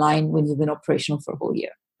down the line when you've been operational for a whole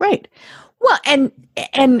year. Right. Well, and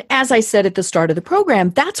as I said at the start of the program,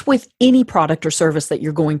 that's with any product or service that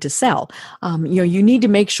you're going to sell. You need to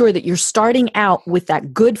make sure that you're starting out with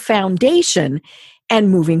that good foundation and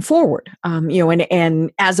moving forward,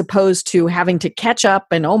 and as opposed to having to catch up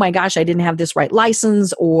and, oh my gosh, I didn't have this right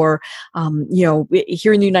license, or,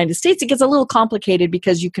 here in the United States, it gets a little complicated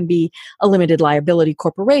because you can be a limited liability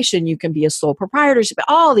corporation, you can be a sole proprietorship,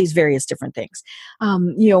 all these various different things,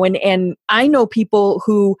 and I know people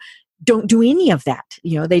who don't do any of that.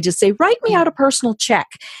 They just say, write me out a personal check.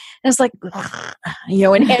 And it's like,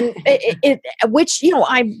 which,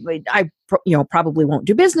 I probably won't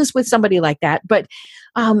do business with somebody like that. But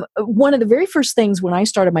one of the very first things when I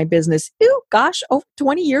started my business,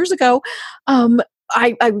 20 years ago,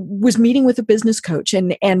 I was meeting with a business coach.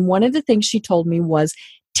 And one of the things she told me was,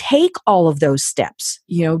 take all of those steps,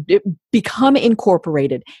 become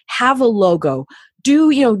incorporated, have a logo,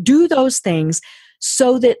 do those things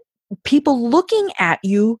so that people looking at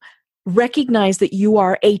you recognize that you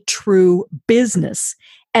are a true business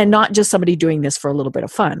and not just somebody doing this for a little bit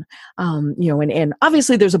of fun. And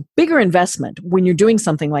obviously there's a bigger investment when you're doing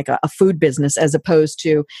something like a food business, as opposed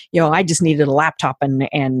to, I just needed a laptop and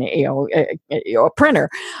a printer.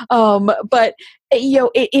 But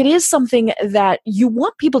it is something that you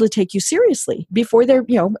want people to take you seriously before they're,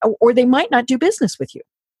 or they might not do business with you.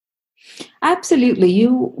 Absolutely.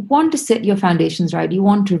 You want to set your foundations right. You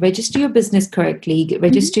want to register your business correctly,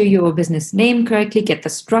 register your business name correctly, get the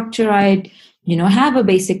structure right, have a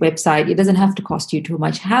basic website. It doesn't have to cost you too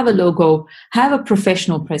much. Have a logo, have a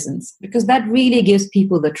professional presence, because that really gives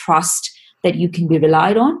people the trust that you can be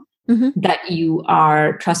relied on, that you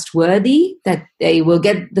are trustworthy, that they will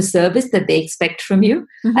get the service that they expect from you.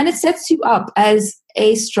 And it sets you up as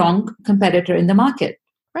a strong competitor in the market.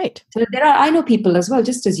 Right. So I know people as well,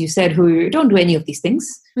 just as you said, who don't do any of these things,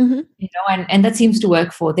 and that seems to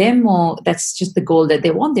work for them, or that's just the goal that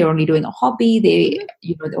they want. They're only doing a hobby.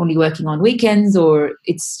 They're only working on weekends, or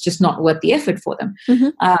it's just not worth the effort for them.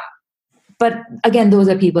 But again, those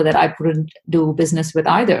are people that I wouldn't do business with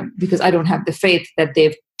either, because I don't have the faith that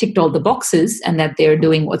they've ticked all the boxes and that they're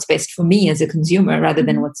doing what's best for me as a consumer rather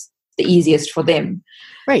than what's the easiest for them.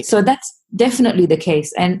 Right. So that's definitely the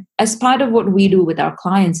case. And as part of what we do with our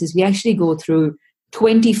clients is we actually go through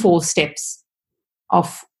 24 steps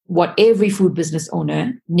of what every food business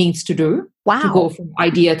owner needs to do to go from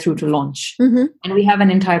idea through to launch. And we have an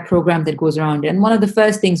entire program that goes around it. And one of the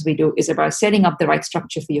first things we do is about setting up the right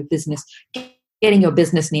structure for your business, getting your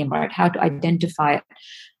business name right, how to identify it,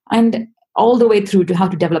 and all the way through to how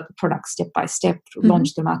to develop the product step by step,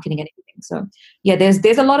 launch the marketing and everything. So yeah,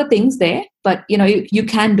 there's a lot of things there, but you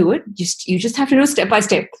can do it. You just have to do step by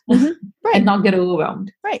step and not get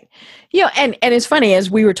overwhelmed. Right. And it's funny, as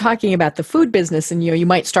we were talking about the food business and, you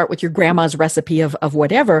might start with your grandma's recipe of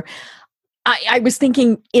whatever. I was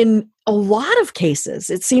thinking in a lot of cases,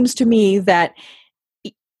 it seems to me that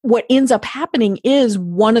what ends up happening is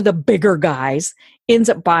one of the bigger guys ends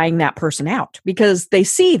up buying that person out because they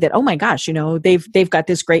see that, oh my gosh, they've got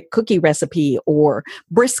this great cookie recipe or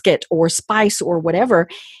brisket or spice or whatever.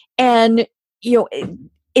 And,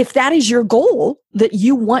 if that is your goal, that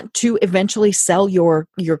you want to eventually sell your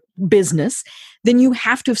business, then you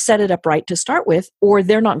have to have set it up right to start with, or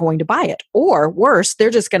they're not going to buy it. Or worse, they're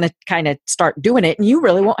just going to kind of start doing it and you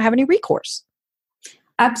really won't have any recourse.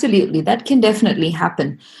 Absolutely. That can definitely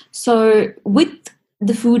happen. So with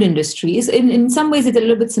the food industry, in some ways, it's a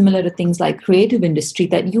little bit similar to things like creative industry,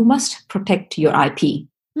 that you must protect your IP.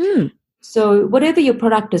 So whatever your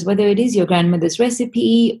product is, whether it is your grandmother's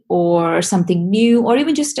recipe or something new, or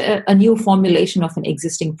even just a new formulation of an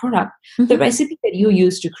existing product, the recipe that you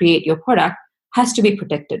use to create your product has to be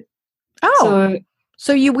protected.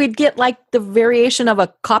 So you would get like the variation of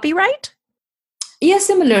a copyright? Yeah,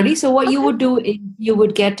 similarly. So what you would do is you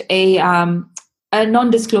would get a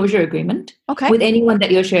non-disclosure agreement with anyone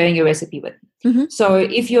that you're sharing your recipe with. So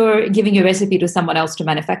if you're giving your recipe to someone else to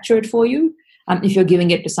manufacture it for you, if you're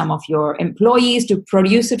giving it to some of your employees to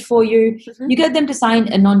produce it for you, you get them to sign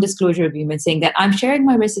a non-disclosure agreement saying that I'm sharing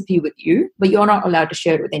my recipe with you, but you're not allowed to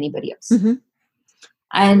share it with anybody else.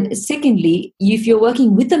 And secondly, if you're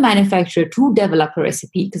working with the manufacturer to develop a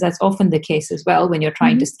recipe, because that's often the case as well when you're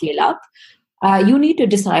trying to scale up, you need to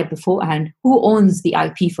decide beforehand who owns the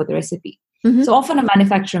IP for the recipe. So often a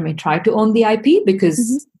manufacturer may try to own the IP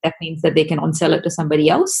because that means that they can on-sell it to somebody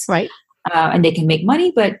else. Right. And they can make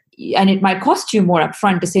money, and it might cost you more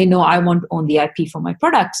upfront to say, no, I want to own the IP for my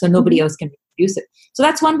product so nobody else can produce it. So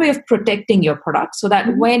that's one way of protecting your product so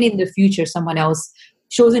that when in the future someone else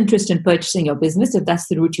shows interest in purchasing your business, if that's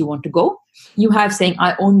the route you want to go, you have saying,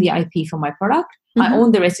 I own the IP for my product. I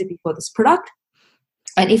own the recipe for this product.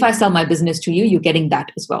 And if I sell my business to you, you're getting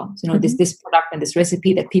that as well. So, this product and this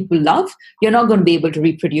recipe that people love, you're not going to be able to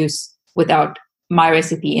reproduce without my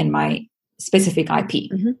recipe and my specific IP.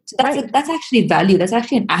 So that's actually value. That's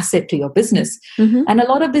actually an asset to your business. And a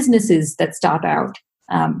lot of businesses that start out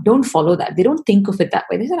don't follow that. They don't think of it that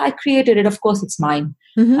way. They said, I created it. Of course, it's mine.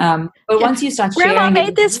 But once you start sharing Grandma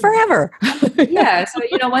made this forever.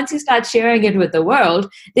 So, once you start sharing it with the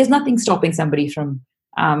world, there's nothing stopping somebody from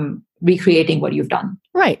recreating what you've done.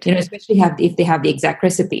 Right. Especially if they have the exact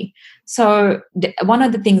recipe. So one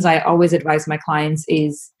of the things I always advise my clients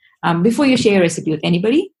is before you share a recipe with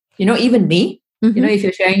anybody, even me, if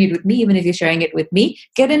you're sharing it with me, even if you're sharing it with me,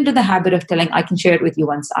 get into the habit of telling, I can share it with you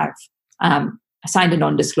once I've signed a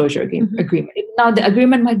non-disclosure agreement. Now, the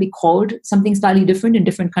agreement might be called something slightly different in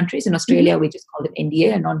different countries. In Australia, we just call it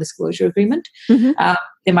NDA, a non-disclosure agreement.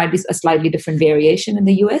 There might be a slightly different variation in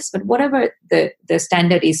the US, but whatever the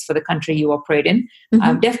standard is for the country you operate in,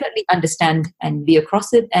 definitely understand and be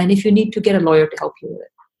across it. And if you need to, get a lawyer to help you with it.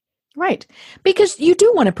 Right. Because you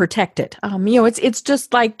do want to protect it. It's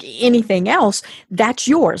just like anything else. That's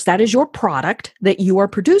yours. That is your product that you are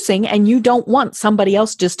producing, and you don't want somebody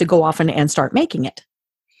else just to go off and start making it.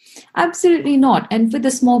 Absolutely not. And with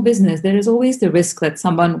the small business, there is always the risk that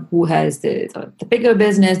someone who has the bigger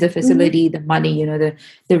business, the facility, the money,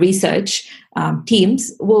 the research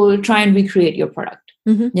teams will try and recreate your product.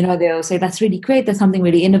 They'll say, that's really great. That's something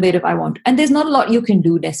really innovative I want. And there's not a lot you can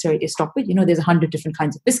do necessarily to stop it. There's 100 different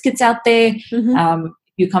kinds of biscuits out there.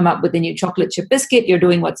 You come up with a new chocolate chip biscuit, you're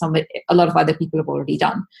doing what a lot of other people have already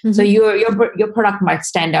done. So your product might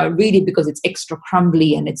stand out really because it's extra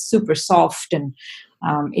crumbly and it's super soft, and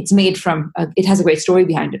it's made from, it has a great story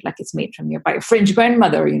behind it, like it's made by a French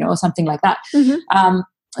grandmother, or something like that.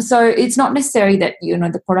 So it's not necessary that,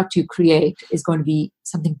 the product you create is going to be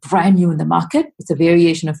something brand new in the market. It's a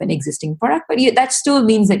variation of an existing product, but that still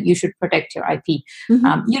means that you should protect your IP. You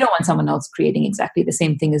don't want someone else creating exactly the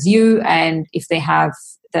same thing as you. And if they have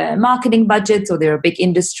the marketing budgets, or they're a big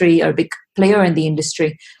industry or a big player in the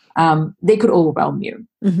industry, they could overwhelm you.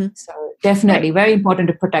 Mm-hmm. So definitely very important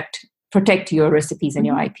to protect your recipes and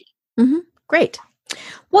your IP. Mm-hmm. Great.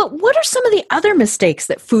 Well, what are some of the other mistakes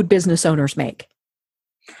that food business owners make?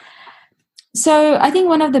 So I think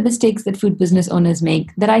one of the mistakes that food business owners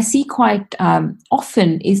make that I see quite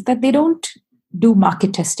often is that they don't do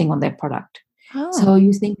market testing on their product. Oh. So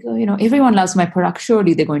you think, everyone loves my product.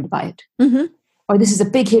 Surely they're going to buy it. Mm-hmm. Or this is a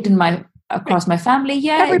big hit across my family.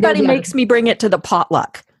 Yeah, everybody makes me bring it to the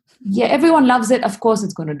potluck. Yeah, everyone loves it. Of course,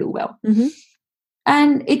 it's going to do well. Mm-hmm.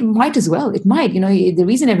 And it might as well. It might. The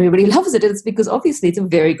reason everybody loves it is because obviously it's a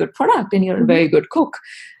very good product and you're a very good cook.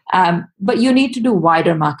 But you need to do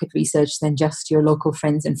wider market research than just your local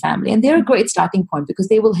friends and family. And they're a great starting point because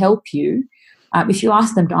they will help you. If you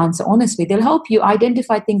ask them to answer honestly, they'll help you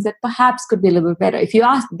identify things that perhaps could be a little bit better. If you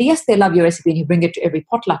ask, yes, they love your recipe and you bring it to every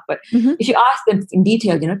potluck. But if you ask them in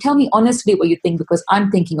detail, tell me honestly what you think because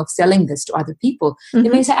I'm thinking of selling this to other people. They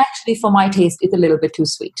may say, actually, for my taste, it's a little bit too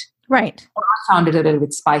sweet. Right. Or I found it a little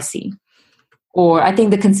bit spicy. Or I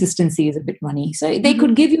think the consistency is a bit runny. So they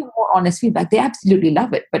could give you more honest feedback. They absolutely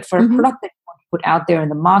love it. But for a product that you want to put out there in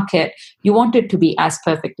the market, you want it to be as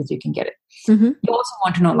perfect as you can get it. Mm-hmm. You also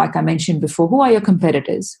want to know, like I mentioned before, who are your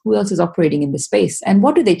competitors? Who else is operating in the space? And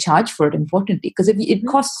what do they charge for it, importantly? Because if it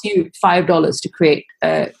costs you $5 to create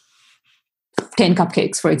 10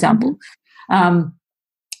 cupcakes, for example,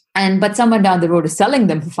 but someone down the road is selling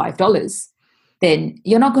them for $5, then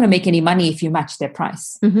you're not going to make any money if you match their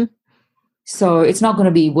price. Mm-hmm. So it's not going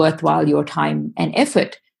to be worthwhile your time and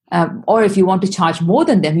effort. Or if you want to charge more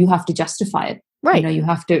than them, you have to justify it. Right. You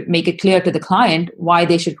have to make it clear to the client why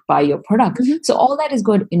they should buy your product. Mm-hmm. So all that is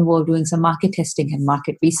going to involve doing some market testing and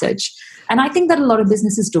market research. And I think that a lot of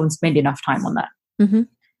businesses don't spend enough time on that. Mm-hmm.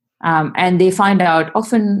 And they find out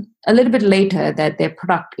often a little bit later that their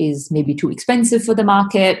product is maybe too expensive for the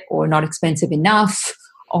market or not expensive enough,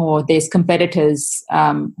 or there's competitors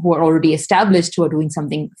who are already established who are doing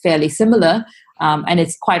something fairly similar. And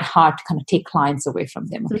it's quite hard to kind of take clients away from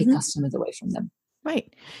them or take customers away from them.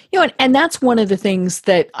 Right. And that's one of the things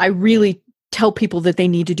that I really tell people that they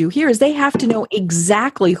need to do here is they have to know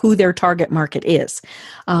exactly who their target market is.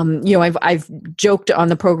 I've joked on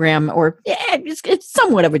the program, or it's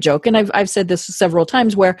somewhat of a joke, and I've said this several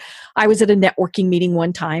times, where I was at a networking meeting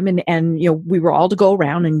one time, and we were all to go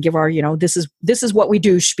around and give our this is what we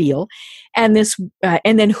do spiel, and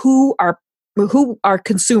then who our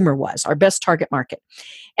consumer was, our best target market,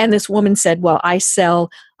 and this woman said, "Well, I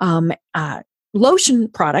sell lotion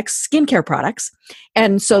products, skincare products,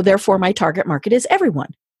 and so therefore my target market is everyone."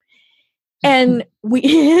 And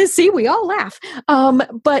we all laugh.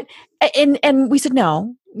 But we said,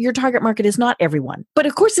 no, your target market is not everyone. But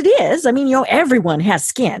of course it is. I mean, everyone has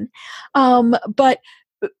skin. But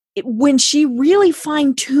when she really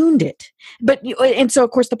fine-tuned it, and so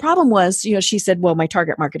of course the problem was, she said, well, my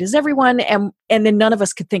target market is everyone, and then none of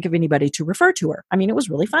us could think of anybody to refer to her. I mean, it was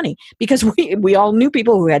really funny because we all knew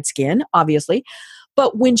people who had skin, obviously,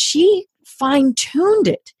 but when she fine-tuned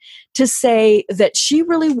it to say that she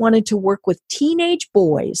really wanted to work with teenage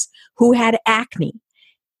boys who had acne,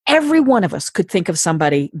 every one of us could think of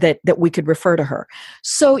somebody that we could refer to her.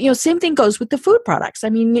 So, same thing goes with the food products. I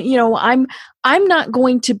mean, I'm not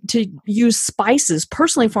going to use spices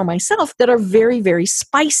personally for myself that are very, very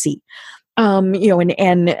spicy. And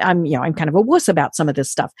I'm kind of a wuss about some of this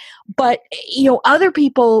stuff, but, other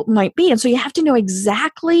people might be. And so you have to know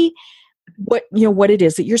exactly what it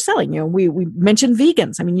is that you're selling. We mentioned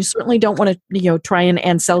vegans. I mean, you certainly don't want to, try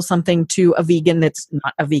and sell something to a vegan that's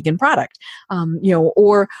not a vegan product,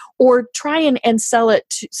 or try and sell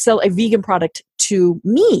a vegan product to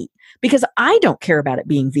me because I don't care about it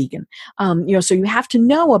being vegan. So you have to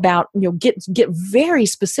know about, get very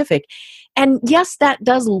specific. And yes, that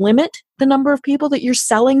does limit the number of people that you're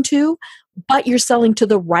selling to, but you're selling to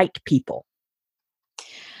the right people.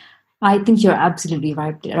 I think you're absolutely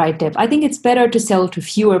right, Deb. I think it's better to sell to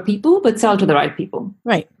fewer people, but sell to the right people.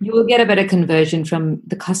 Right. You will get a better conversion from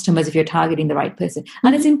the customers if you're targeting the right person.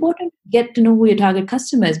 And it's important to get to know who your target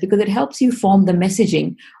customer is because it helps you form the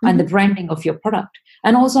messaging and the branding of your product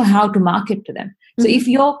and also how to market to them. So if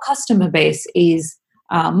your customer base is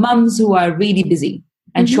mums who are really busy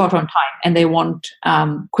and short on time and they want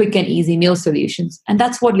quick and easy meal solutions, and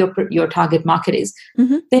that's what your target market is,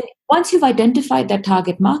 then once you've identified that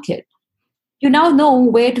target market, you now know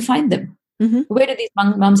where to find them. Where do these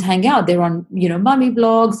mums hang out? They're on, mommy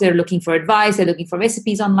blogs. They're looking for advice. They're looking for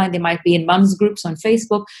recipes online. They might be in mums groups on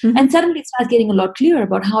Facebook. And suddenly it starts getting a lot clearer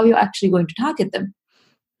about how you're actually going to target them.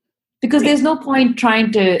 Because there's no point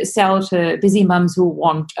trying to sell to busy mums who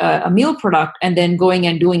want a meal product and then going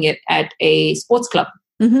and doing it at a sports club.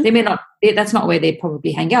 Mm-hmm. They may not, that's not where they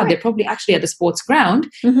probably hang out. Right. They're probably actually at the sports ground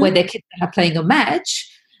Mm-hmm. where their kids are playing a match,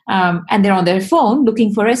 and they're on their phone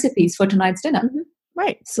looking for recipes for tonight's dinner. Mm-hmm.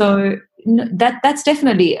 Right. So that's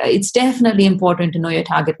definitely, it's definitely important to know your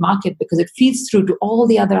target market because it feeds through to all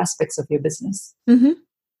the other aspects of your business. Mm-hmm.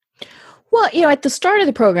 Well, at the start of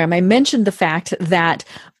the program, I mentioned the fact that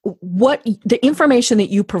what the information that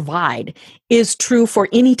you provide is true for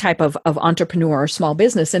any type of entrepreneur or small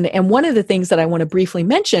business. And one of the things that I want to briefly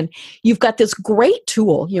mention, you've got this great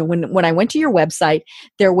tool. When I went to your website,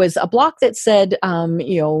 there was a block that said,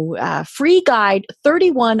 free guide,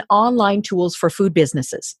 31 online tools for food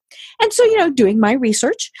businesses. And so, doing my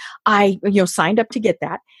research, I, signed up to get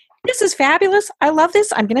that. This is fabulous. I love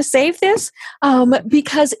this. I'm going to save this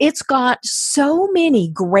because it's got so many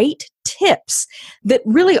great tips that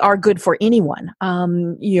really are good for anyone.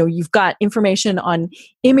 You've got information on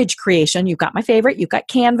image creation. You've got my favorite. You've got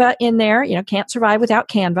Canva in there. Can't survive without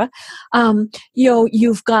Canva.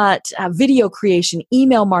 You've got video creation,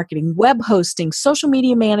 email marketing, web hosting, social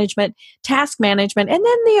media management, task management, and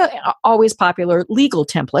then the always popular legal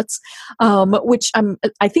templates, which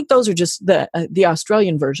I think those are just the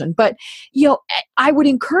Australian version. But I would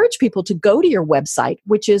encourage people to go to your website,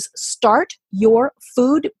 which is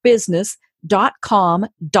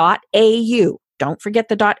startyourfoodbusiness.com.au. Don't forget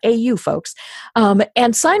the .au, folks,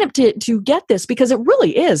 and sign up to get this because it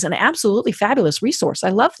really is an absolutely fabulous resource. I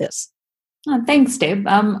love this. Oh, thanks, Deb.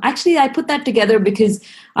 Actually, I put that together because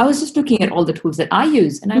I was just looking at all the tools that I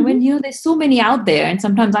use. And I went, there's so many out there. And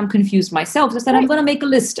sometimes I'm confused myself. So I said, I'm going to make a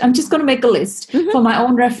list. I'm just going to make a list for my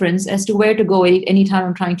own reference as to where to go anytime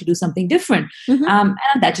I'm trying to do something different. And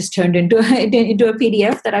that just turned into a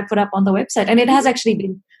PDF that I put up on the website. And it has actually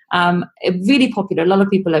been really popular. A lot of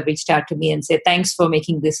people have reached out to me and said, thanks for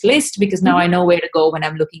making this list because now I know where to go when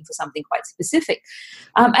I'm looking for something quite specific.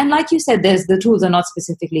 And like you said, the tools are not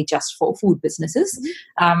specifically just for food businesses.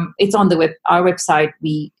 It's on our website.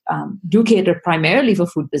 We do cater primarily for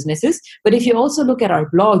food businesses. But if you also look at our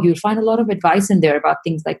blog, you'll find a lot of advice in there about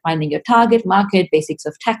things like finding your target market, basics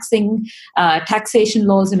of taxing, taxation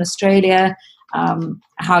laws in Australia,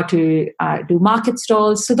 how to do market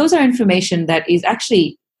stalls. So those are information that is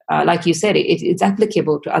actually like you said, it's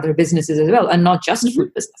applicable to other businesses as well, and not just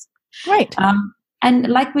food business. Right. And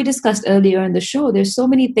like we discussed earlier in the show, there's so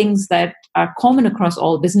many things that are common across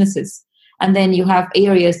all businesses. And then you have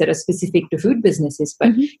areas that are specific to food businesses.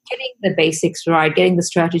 But getting the basics right, getting the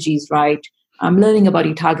strategies right, learning about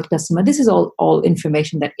your target customer, this is all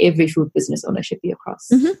information that every food business owner should be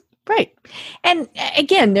across. Right. And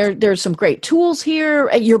again, there's some great tools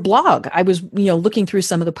here. Your blog, I was looking through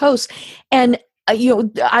some of the posts, and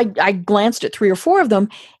I glanced at 3 or 4 of them,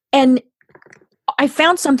 and I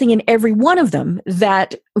found something in every one of them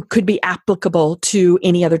that could be applicable to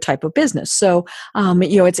any other type of business. So,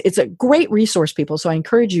 it's a great resource, people. So I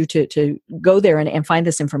encourage you to go there and find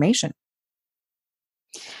this information.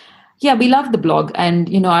 Yeah, we love the blog, and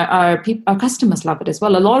our customers love it as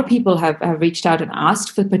well. A lot of people have reached out and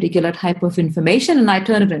asked for a particular type of information, and I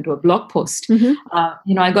turn it into a blog post.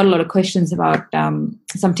 I got a lot of questions about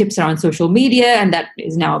some tips around social media, and that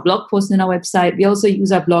is now a blog post on our website. We also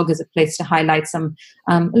use our blog as a place to highlight some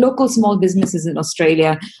local small businesses in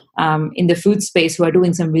Australia in the food space who are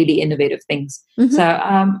doing some really innovative things. So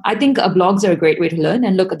I think blogs are a great way to learn.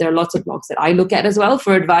 And there are lots of blogs that I look at as well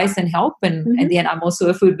for advice and help. And in the end, I'm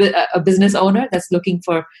also a business owner that's looking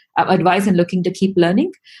for advice and looking to keep learning.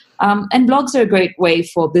 And blogs are a great way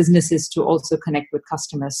for businesses to also connect with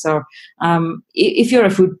customers. So if you're a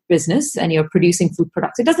food business and you're producing food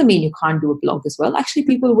products, it doesn't mean you can't do a blog as well. Actually,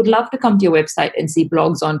 people would love to come to your website and see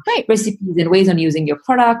blogs on recipes and ways on using your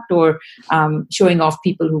product, or showing off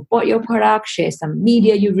people who bought your product, share some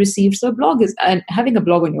media you've received. So having a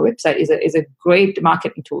blog on your website is a great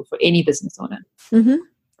marketing tool for any business owner.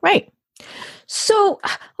 Right. So,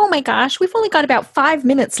 oh my gosh, we've only got about 5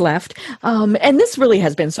 minutes left. And this really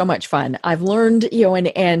has been so much fun. I've learned,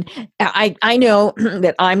 and I know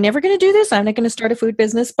that I'm never going to do this. I'm not going to start a food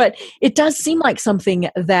business, but it does seem like something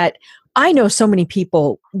that I know so many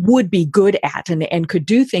people would be good at and could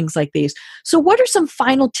do things like these. So what are some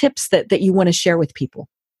final tips that you want to share with people?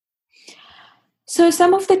 So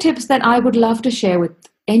some of the tips that I would love to share with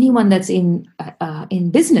anyone that's in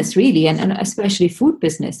business, really, and especially food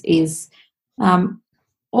business, is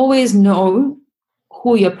always know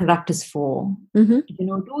who your product is for. Mm-hmm.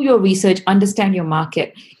 Do your research, understand your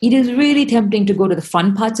market. It is really tempting to go to the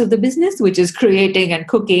fun parts of the business, which is creating and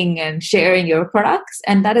cooking and sharing your products.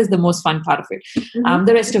 And that is the most fun part of it. Mm-hmm.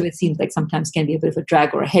 The rest of it seems like sometimes can be a bit of a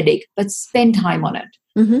drag or a headache, but spend time on it.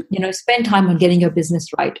 Mm-hmm. Spend time on getting your business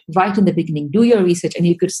right in the beginning. Do your research, and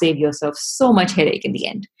you could save yourself so much headache in the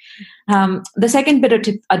end. The second bit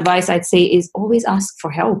of advice I'd say is always ask for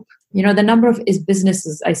help. The number of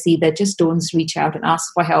businesses I see that just don't reach out and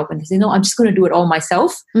ask for help, and they say, no, I'm just going to do it all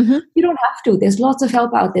myself. Mm-hmm. You don't have to. There's lots of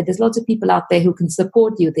help out there. There's lots of people out there who can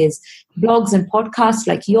support you. There's blogs and podcasts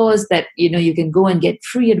like yours that, you can go and get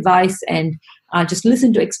free advice and just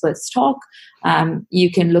listen to experts talk. You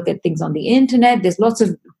can look at things on the internet. There's lots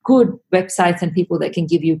of good websites and people that can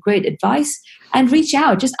give you great advice, and reach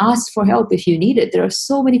out. Just ask for help if you need it. There are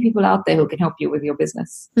so many people out there who can help you with your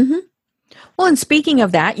business. Mm-hmm. Well, and speaking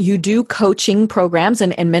of that, you do coaching programs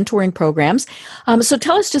and mentoring programs. So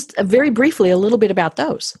tell us just very briefly a little bit about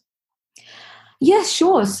those. Yes,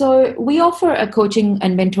 sure. So we offer a coaching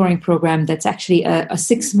and mentoring program that's actually a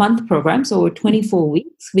 6-month program. So 24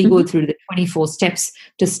 weeks, we go through the 24 steps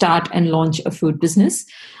to start and launch a food business.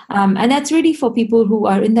 And that's really for people who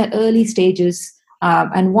are in that early stages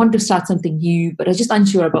and want to start something new, but are just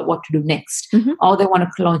unsure about what to do next. Mm-hmm. Or they want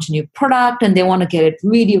to launch a new product and they want to get it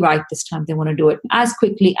really right this time. They want to do it as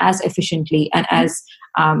quickly, as efficiently, and as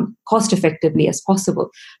cost effectively as possible.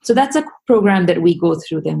 So that's a program that we go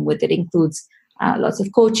through them with. It includes lots of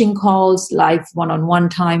coaching calls, live one-on-one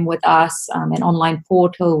time with us, an online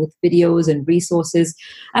portal with videos and resources.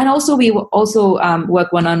 And also we also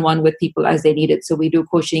work one-on-one with people as they need it. So we do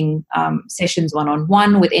coaching sessions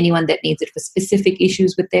one-on-one with anyone that needs it for specific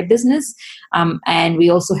issues with their business. And we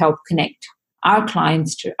also help connect our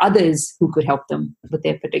clients to others who could help them with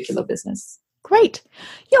their particular business. Great.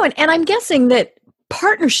 And I'm guessing that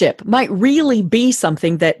partnership might really be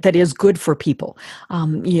something that is good for people.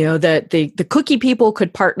 That the cookie people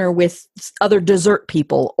could partner with other dessert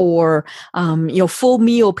people or, full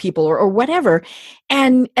meal people or whatever,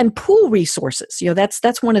 and pool resources.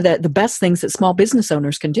 That's one of the best things that small business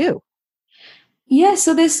owners can do. Yeah.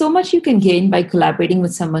 So there's so much you can gain by collaborating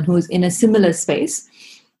with someone who's in a similar space.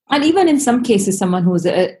 And even in some cases, someone who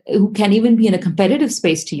can even be in a competitive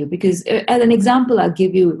space to you. Because as an example I'll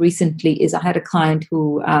give you recently is I had a client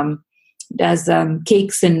who does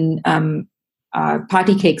cakes and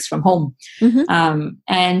party cakes from home. Mm-hmm.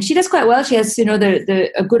 And she does quite well. She has,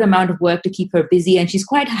 a good amount of work to keep her busy. And she's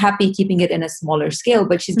quite happy keeping it in a smaller scale,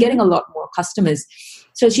 but she's getting a lot more customers.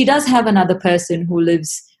 So she does have another person who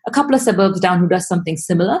lives a couple of suburbs down who does something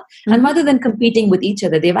similar. Mm-hmm. And rather than competing with each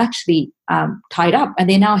other, they've actually tied up and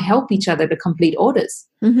they now help each other to complete orders.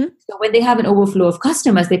 Mm-hmm. So when they have an overflow of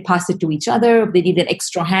customers, they pass it to each other. If they need an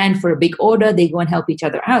extra hand for a big order, they go and help each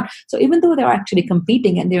other out. So even though they're actually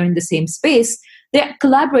competing and they're in the same space, they're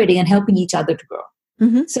collaborating and helping each other to grow.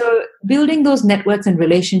 Mm-hmm. So building those networks and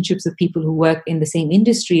relationships with people who work in the same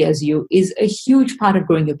industry as you is a huge part of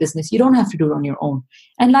growing your business. You don't have to do it on your own.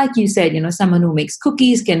 And like you said, someone who makes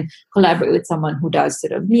cookies can collaborate with someone who does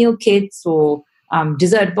sort of meal kits or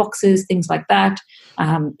dessert boxes, things like that.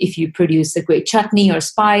 If you produce a great chutney or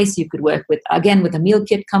spice, you could work with a meal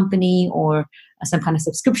kit company or some kind of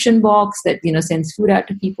subscription box that, sends food out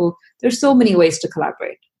to people. There's so many ways to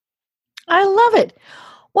collaborate. I love it.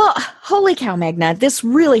 Well, holy cow, Megna, this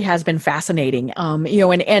really has been fascinating. And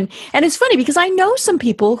it's funny because I know some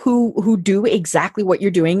people who do exactly what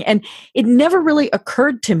you're doing, and it never really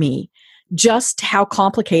occurred to me just how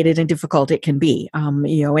complicated and difficult it can be. And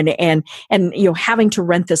having to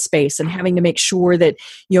rent the space and having to make sure that,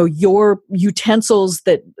 your utensils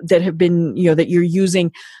that have been, that you're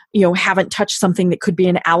using, haven't touched something that could be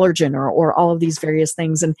an allergen or all of these various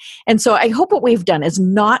things. And so I hope what we've done is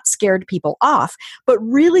not scared people off, but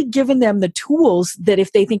really given them the tools that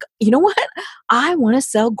if they think, you know what, I want to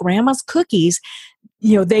sell grandma's cookies,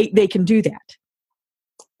 they can do that.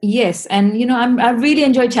 Yes. And, I really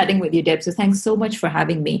enjoyed chatting with you, Deb. So thanks so much for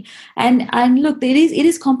having me. And look, it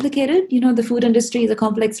is complicated. The food industry is a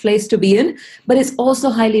complex place to be in, but it's also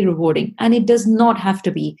highly rewarding. And it does not have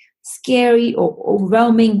to be scary or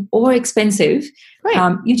overwhelming or expensive.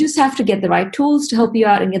 Right. You just have to get the right tools to help you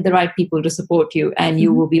out and get the right people to support you, and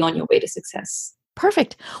you will be on your way to success.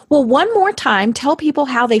 Perfect. Well, one more time, tell people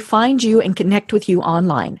how they find you and connect with you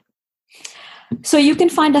online. So you can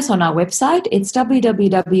find us on our website. It's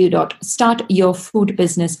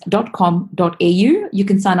www.startyourfoodbusiness.com.au. You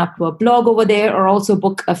can sign up to a blog over there or also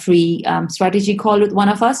book a free strategy call with one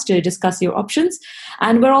of us to discuss your options.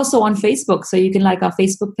 And we're also on Facebook. So you can like our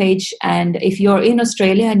Facebook page. And if you're in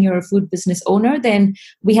Australia and you're a food business owner, then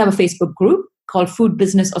we have a Facebook group called Food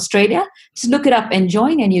Business Australia. Just look it up and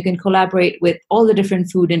join, and you can collaborate with all the different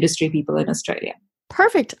food industry people in Australia.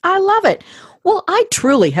 Perfect. I love it. Well, I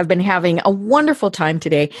truly have been having a wonderful time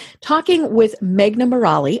today talking with Megna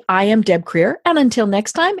Murali. I am Deb Creer, and until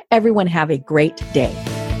next time, everyone have a great day.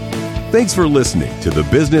 Thanks for listening to the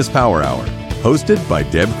Business Power Hour, hosted by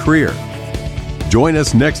Deb Creer. Join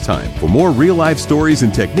us next time for more real-life stories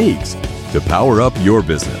and techniques to power up your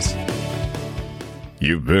business.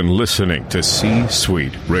 You've been listening to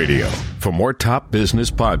C-Suite Radio. For more top business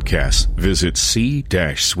podcasts, visit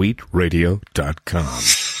c-suiteradio.com.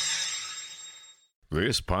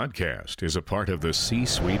 This podcast is a part of the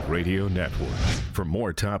C-Suite Radio Network. For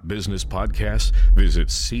more top business podcasts, visit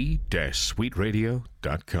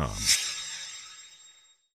c-suiteradio.com.